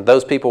sick and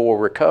those people will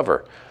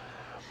recover.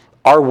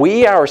 Are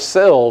we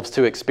ourselves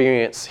to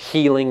experience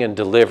healing and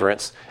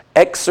deliverance,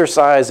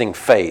 exercising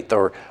faith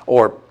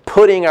or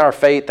putting our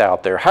faith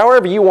out there,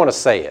 however you want to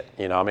say it?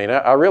 You know, I mean,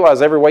 I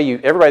realize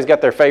everybody's got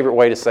their favorite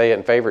way to say it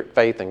and favorite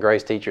faith and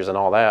grace teachers and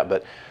all that,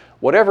 but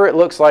whatever it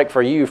looks like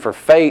for you, for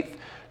faith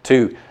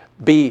to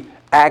be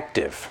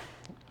active.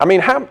 I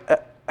mean,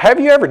 have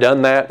you ever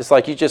done that? It's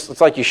like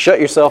you shut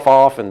yourself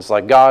off and it's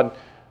like, God,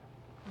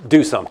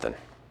 do something.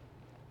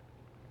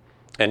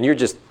 And you're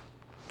just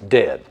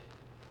dead.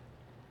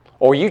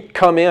 Or you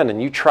come in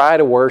and you try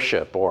to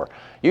worship or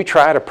you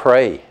try to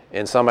pray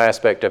in some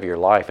aspect of your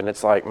life and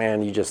it's like,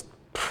 man, you just,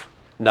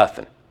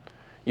 nothing.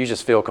 You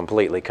just feel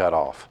completely cut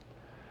off.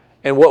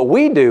 And what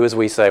we do is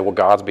we say, well,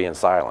 God's being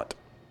silent.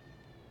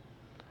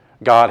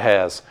 God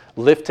has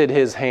lifted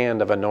His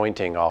hand of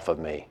anointing off of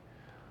me.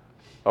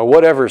 Or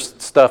whatever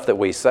stuff that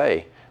we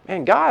say,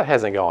 man, God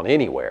hasn't gone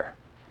anywhere.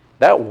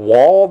 That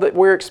wall that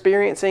we're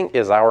experiencing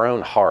is our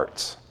own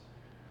hearts.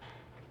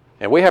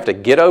 And we have to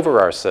get over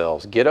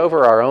ourselves, get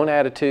over our own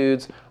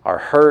attitudes, our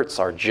hurts,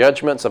 our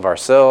judgments of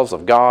ourselves,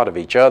 of God, of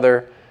each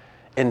other,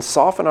 and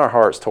soften our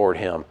hearts toward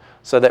Him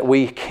so that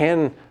we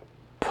can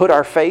put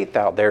our faith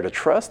out there to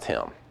trust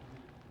Him.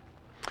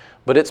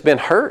 But it's been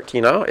hurt,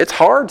 you know. It's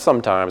hard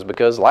sometimes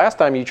because last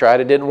time you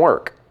tried it didn't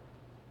work.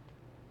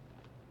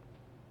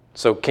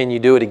 So can you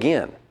do it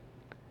again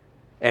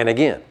and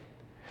again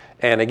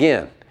and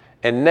again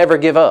and never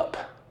give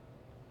up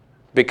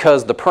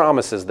because the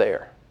promise is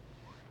there?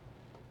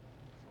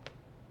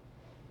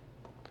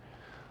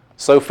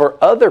 So for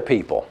other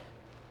people,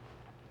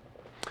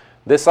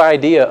 this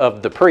idea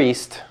of the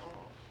priest,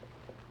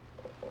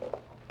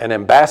 an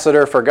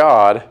ambassador for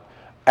God,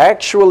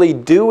 actually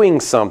doing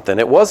something,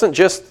 it wasn't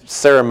just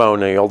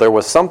ceremonial, there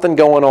was something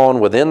going on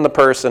within the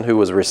person who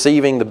was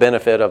receiving the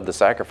benefit of the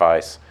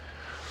sacrifice.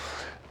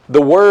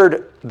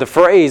 The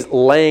phrase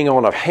laying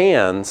on of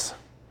hands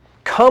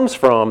comes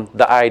from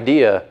the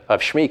idea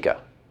of Shemitah.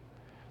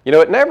 You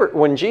know,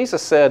 when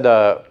Jesus said,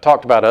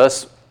 talked about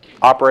us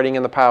operating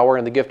in the power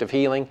and the gift of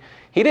healing,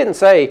 He didn't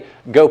say,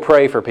 go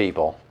pray for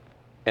people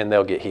and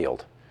they'll get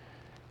healed.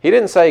 He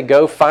didn't say,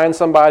 go find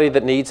somebody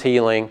that needs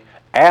healing,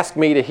 ask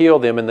me to heal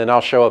them and then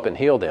I'll show up and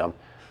heal them.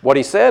 What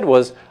He said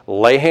was,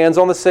 lay hands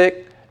on the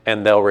sick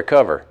and they'll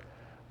recover.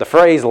 The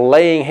phrase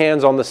laying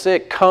hands on the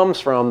sick comes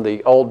from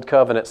the Old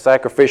Covenant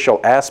sacrificial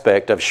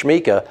aspect of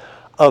Shemitah,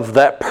 of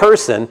that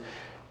person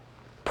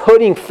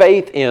putting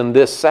faith in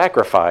this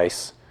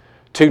sacrifice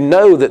to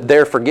know that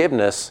their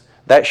forgiveness,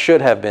 that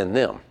should have been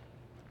them.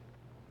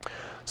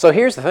 So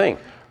here's the thing.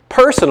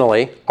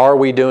 Personally, are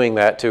we doing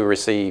that to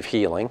receive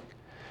healing?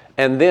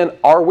 And then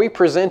are we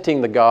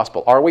presenting the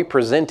gospel? Are we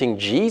presenting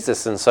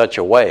Jesus in such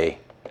a way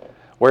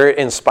where it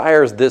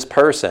inspires this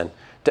person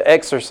to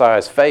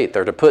exercise faith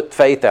or to put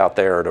faith out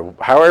there or to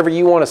however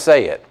you want to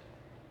say it,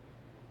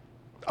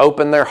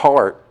 open their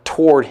heart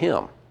toward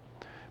Him?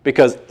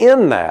 Because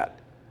in that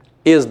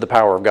is the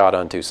power of God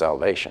unto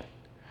salvation.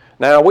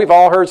 Now, we've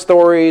all heard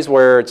stories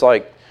where it's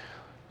like,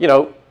 you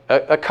know,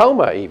 a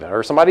coma even,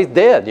 or somebody's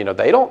dead. You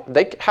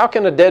know, how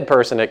can a dead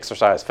person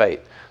exercise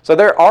faith? So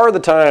there are the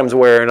times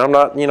where, and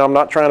I'm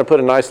not trying to put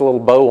a nice little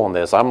bow on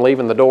this. I'm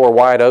leaving the door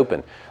wide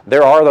open.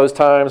 There are those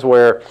times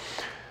where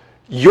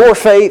your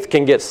faith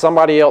can get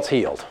somebody else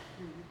healed.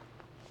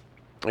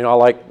 You know, I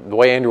like the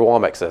way Andrew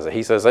Womack says it.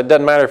 He says, it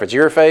doesn't matter if it's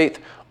your faith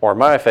or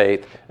my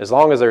faith, as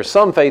long as there's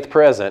some faith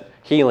present,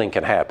 healing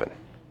can happen.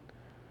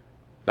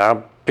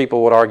 Now,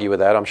 people would argue with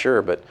that, I'm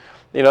sure, but,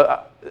 you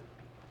know,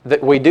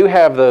 that we do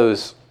have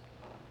those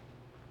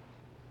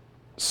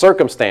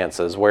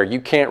circumstances where you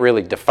can't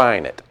really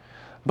define it.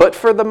 But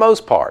for the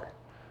most part,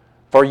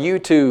 for you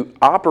to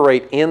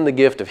operate in the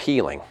gift of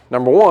healing,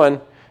 number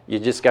one, you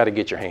just got to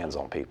get your hands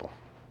on people.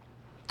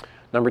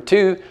 Number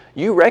two,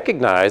 you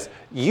recognize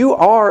you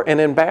are an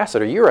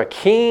ambassador. You're a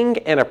king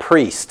and a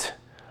priest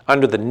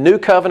under the new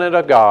covenant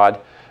of God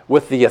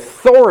with the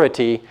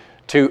authority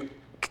to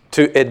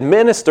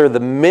administer the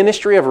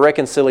ministry of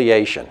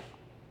reconciliation.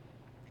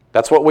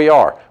 That's what we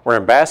are. We're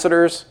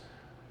ambassadors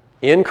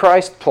in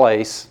Christ's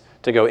place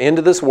to go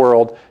into this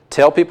world,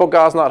 tell people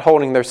God's not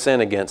holding their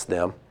sin against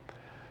them,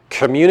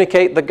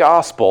 communicate the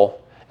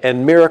gospel,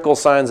 and miracle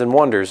signs and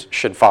wonders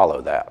should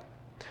follow that.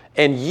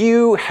 And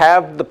you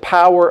have the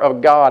power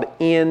of God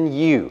in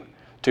you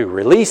to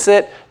release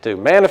it, to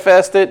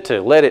manifest it,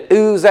 to let it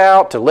ooze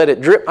out, to let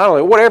it drip, I don't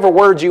know, whatever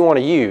words you want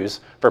to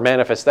use for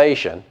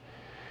manifestation.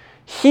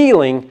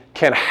 Healing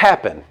can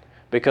happen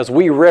because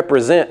we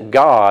represent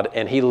God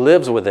and He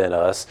lives within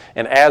us.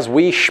 And as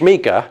we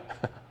shmika,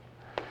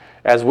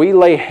 as we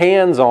lay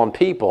hands on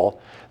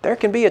people, there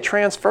can be a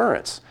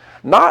transference.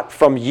 Not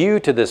from you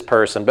to this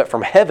person, but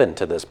from heaven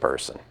to this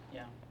person.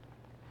 Yeah.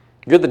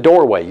 You're the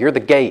doorway. You're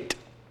the gate.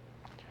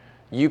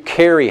 You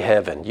carry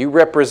heaven. You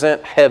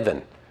represent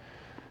heaven.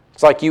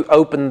 It's like you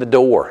open the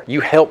door.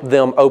 You help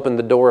them open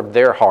the door of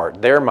their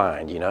heart, their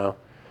mind, you know.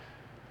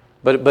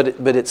 But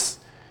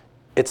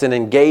it's an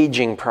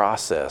engaging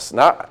process.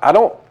 Now,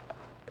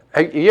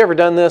 have you ever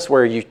done this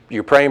where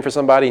you're praying for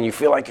somebody and you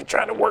feel like you're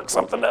trying to work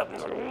something up?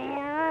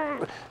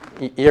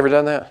 You ever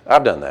done that?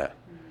 I've done that.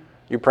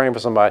 You're praying for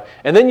somebody.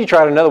 And then you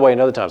try it another way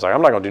another time. It's like,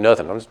 I'm not going to do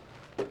nothing. I'm just,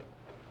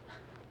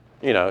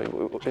 you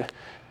know.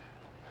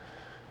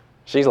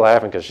 She's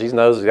laughing because she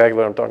knows exactly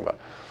what I'm talking about.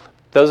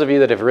 Those of you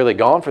that have really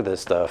gone for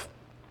this stuff,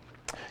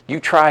 you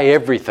try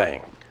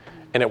everything.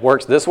 And it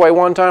works this way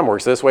one time,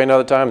 works this way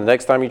another time. The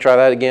next time you try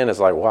that again, it's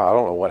like, wow, I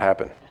don't know what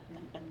happened.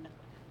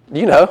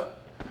 You know?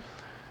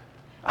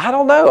 I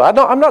don't know.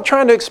 I'm not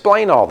trying to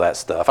explain all that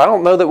stuff. I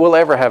don't know that we'll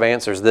ever have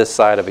answers this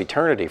side of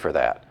eternity for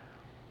that.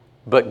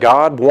 But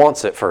God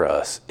wants it for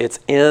us. It's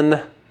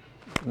in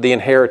the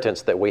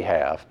inheritance that we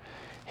have.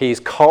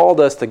 He's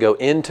called us to go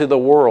into the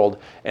world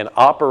and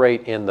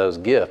operate in those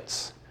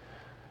gifts.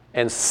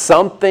 And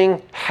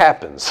something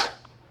happens.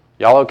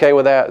 Y'all okay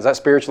with that? Is that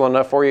spiritual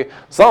enough for you?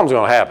 Something's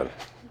going to happen.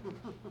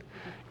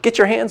 Get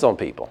your hands on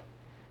people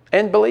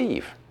and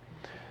believe.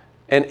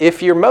 And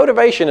if your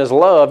motivation is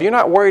love, you're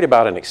not worried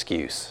about an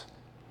excuse.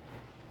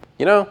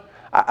 You know,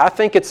 I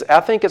think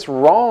it's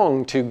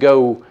wrong to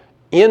go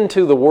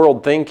into the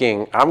world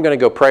thinking, I'm going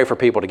to go pray for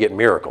people to get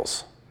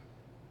miracles.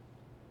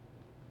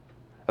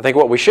 I think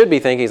what we should be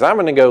thinking is, I'm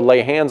going to go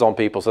lay hands on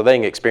people so they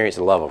can experience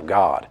the love of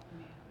God.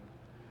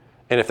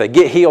 And if they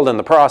get healed in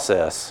the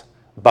process,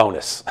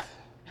 bonus.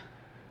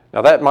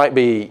 Now that might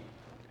be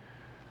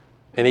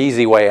an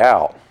easy way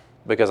out,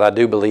 because I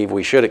do believe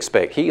we should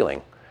expect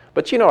healing.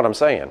 But you know what I'm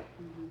saying.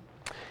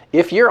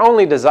 If your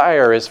only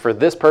desire is for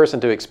this person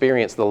to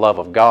experience the love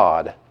of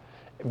God,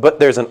 but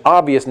there's an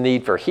obvious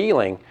need for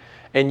healing,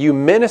 and you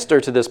minister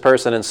to this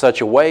person in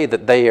such a way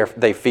that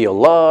they feel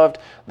loved,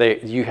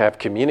 you have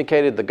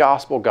communicated the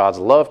gospel, God's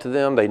love to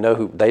them,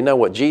 they know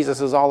what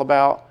Jesus is all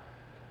about,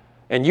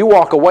 and you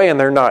walk away and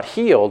they're not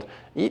healed,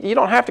 you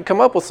don't have to come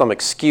up with some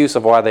excuse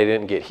of why they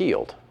didn't get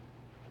healed.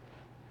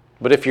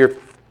 But if your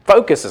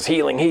focus is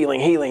healing,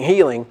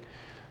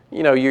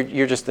 you know,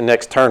 you're just an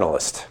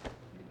externalist.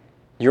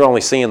 You're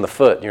only seeing the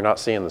foot, you're not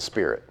seeing the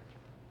spirit.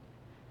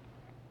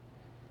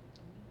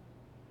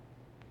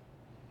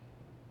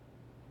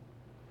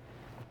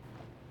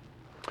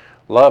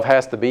 Love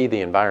has to be the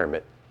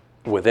environment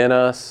within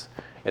us.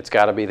 It's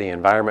got to be the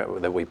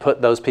environment that we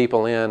put those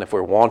people in if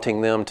we're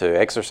wanting them to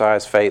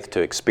exercise faith,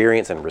 to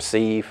experience and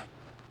receive.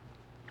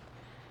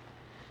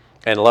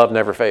 And love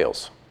never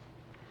fails.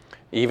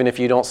 Even if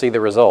you don't see the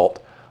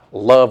result,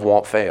 love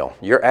won't fail.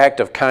 Your act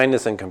of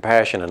kindness and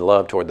compassion and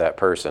love toward that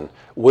person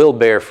will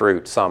bear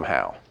fruit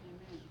somehow.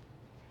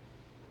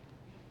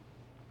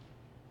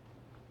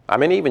 I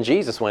mean, even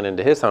Jesus went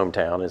into his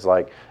hometown. It's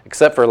like,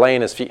 except for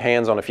laying his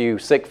hands on a few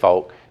sick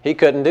folk, he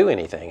couldn't do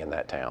anything in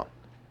that town.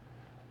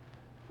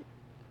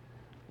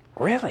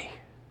 Really?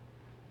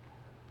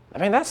 I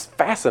mean, that's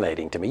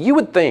fascinating to me. You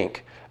would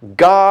think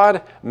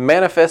God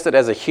manifested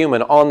as a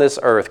human on this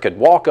earth could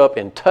walk up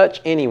and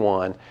touch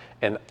anyone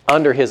and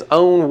under his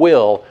own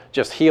will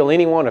just heal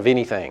anyone of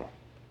anything.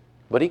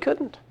 But he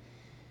couldn't.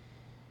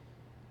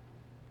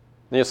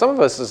 You know, some of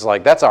us is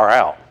like, that's our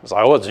out. It's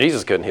like, well,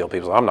 Jesus couldn't heal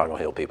people, so I'm not going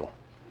to heal people.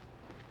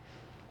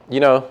 You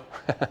know?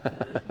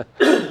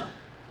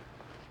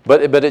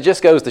 But it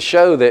just goes to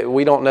show that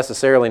we don't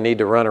necessarily need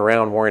to run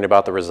around worrying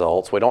about the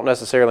results. We don't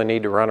necessarily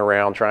need to run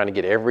around trying to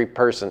get every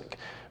person.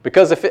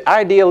 Because if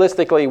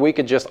idealistically we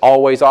could just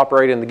always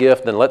operate in the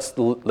gift, then let's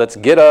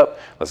get up,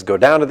 let's go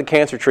down to the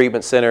cancer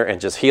treatment center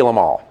and just heal them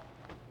all.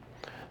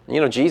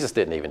 You know, Jesus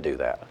didn't even do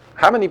that.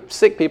 How many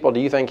sick people do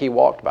you think he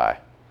walked by?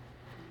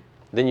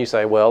 Then you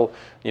say, well,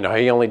 you know,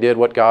 he only did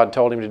what God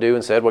told him to do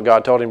and said what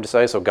God told him to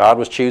say, so God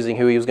was choosing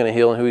who he was going to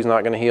heal and who he's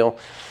not going to heal.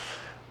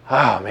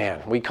 Oh,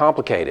 man, we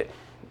complicate it.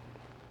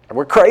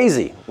 We're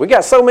crazy. We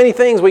got so many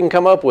things we can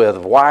come up with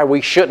of why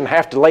we shouldn't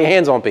have to lay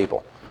hands on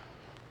people.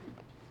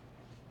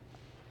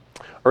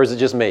 Or is it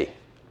just me?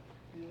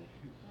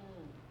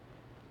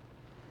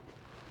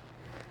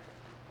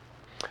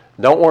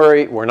 Don't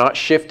worry, we're not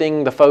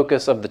shifting the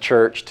focus of the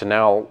church to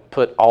now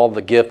put all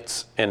the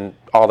gifts and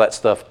all that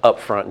stuff up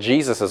front.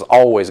 Jesus is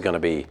always going to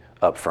be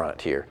up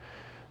front here.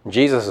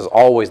 Jesus is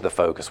always the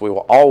focus. We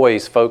will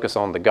always focus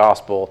on the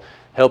gospel,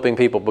 helping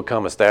people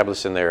become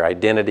established in their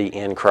identity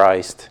in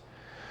Christ.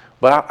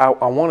 But I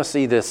want to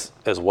see this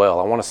as well.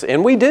 I want to see,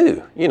 and we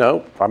do, you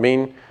know, I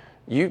mean,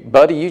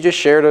 you just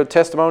shared a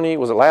testimony,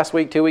 was it last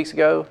week, 2 weeks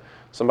ago?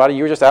 Somebody,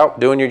 you were just out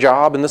doing your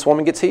job and this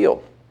woman gets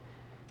healed.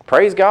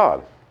 Praise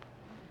God.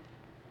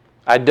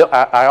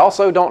 I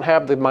also don't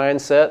have the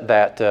mindset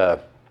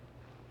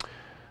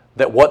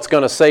that what's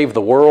going to save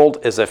the world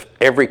is if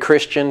every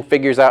Christian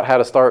figures out how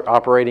to start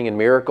operating in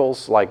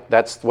miracles. Like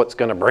that's what's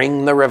going to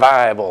bring the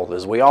revival,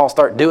 is we all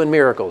start doing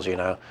miracles, you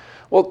know.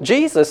 Well,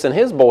 Jesus and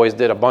his boys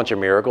did a bunch of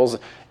miracles,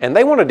 and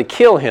they wanted to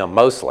kill him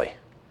mostly.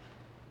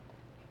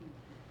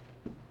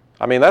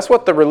 I mean, that's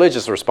what the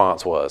religious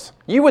response was.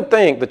 You would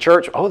think the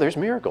church, oh, there's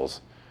miracles.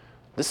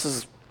 This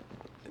is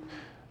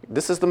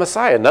the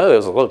Messiah. No, it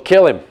was a little,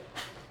 kill him.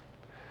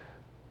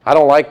 I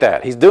don't like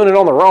that. He's doing it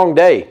on the wrong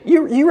day.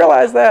 You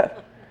realize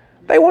that?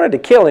 They wanted to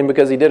kill him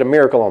because he did a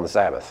miracle on the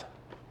Sabbath.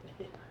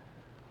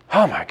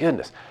 Oh my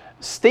goodness.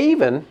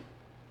 Stephen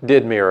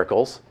did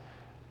miracles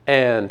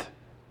and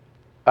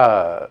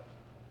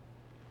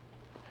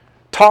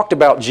talked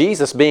about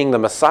Jesus being the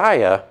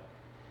Messiah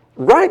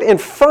right in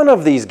front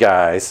of these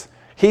guys.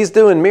 He's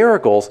doing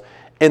miracles,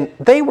 and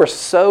they were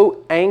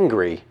so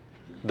angry,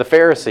 the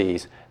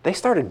Pharisees, they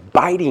started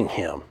biting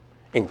him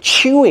and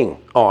chewing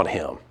on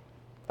him.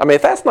 I mean,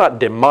 if that's not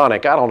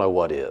demonic, I don't know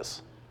what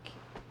is.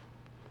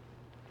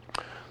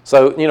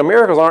 So, you know,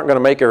 miracles aren't going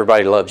to make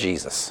everybody love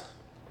Jesus.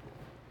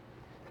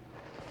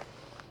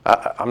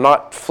 I'm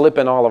not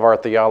flipping all of our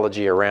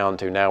theology around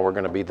to now we're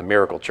going to be the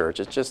miracle church.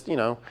 It's just, you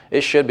know,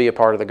 it should be a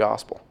part of the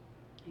gospel.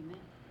 Amen.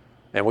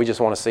 And we just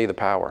want to see the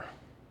power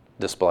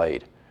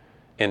displayed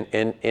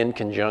in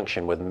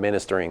conjunction with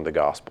ministering the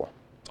gospel.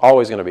 It's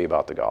always going to be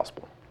about the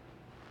gospel.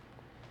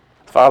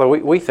 Father,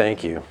 we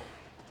thank you.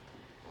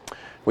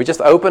 We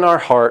just open our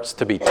hearts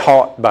to be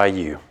taught by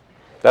you.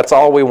 That's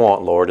all we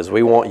want, Lord, is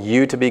we want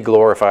you to be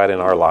glorified in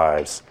our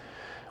lives.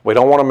 We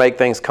don't want to make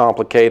things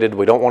complicated.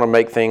 We don't want to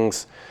make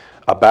things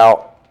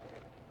about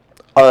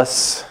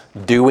us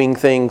doing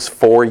things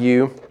for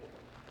you.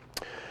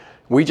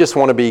 We just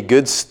want to be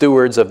good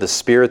stewards of the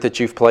Spirit that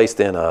you've placed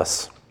in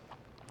us.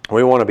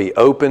 We want to be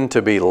open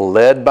to be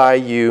led by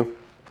you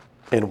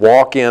and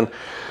walk in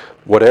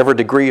whatever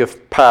degree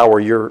of power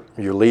you're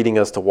leading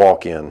us to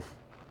walk in.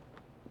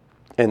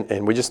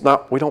 And we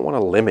don't want to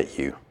limit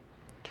you.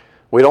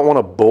 We don't want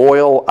to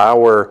boil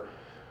our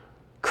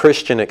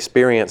Christian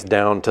experience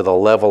down to the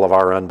level of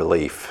our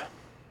unbelief.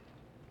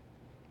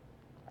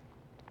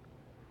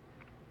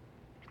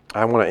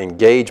 I want to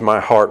engage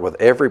my heart with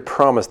every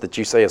promise that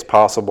you say is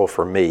possible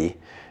for me,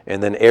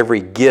 and then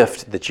every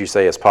gift that you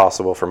say is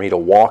possible for me to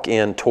walk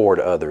in toward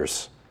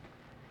others.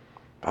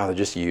 Father,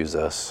 just use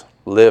us.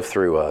 Live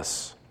through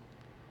us.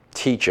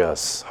 Teach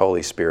us,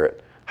 Holy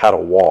Spirit, how to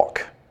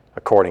walk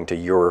according to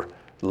your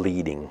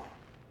leading.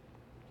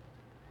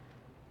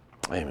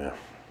 Amen.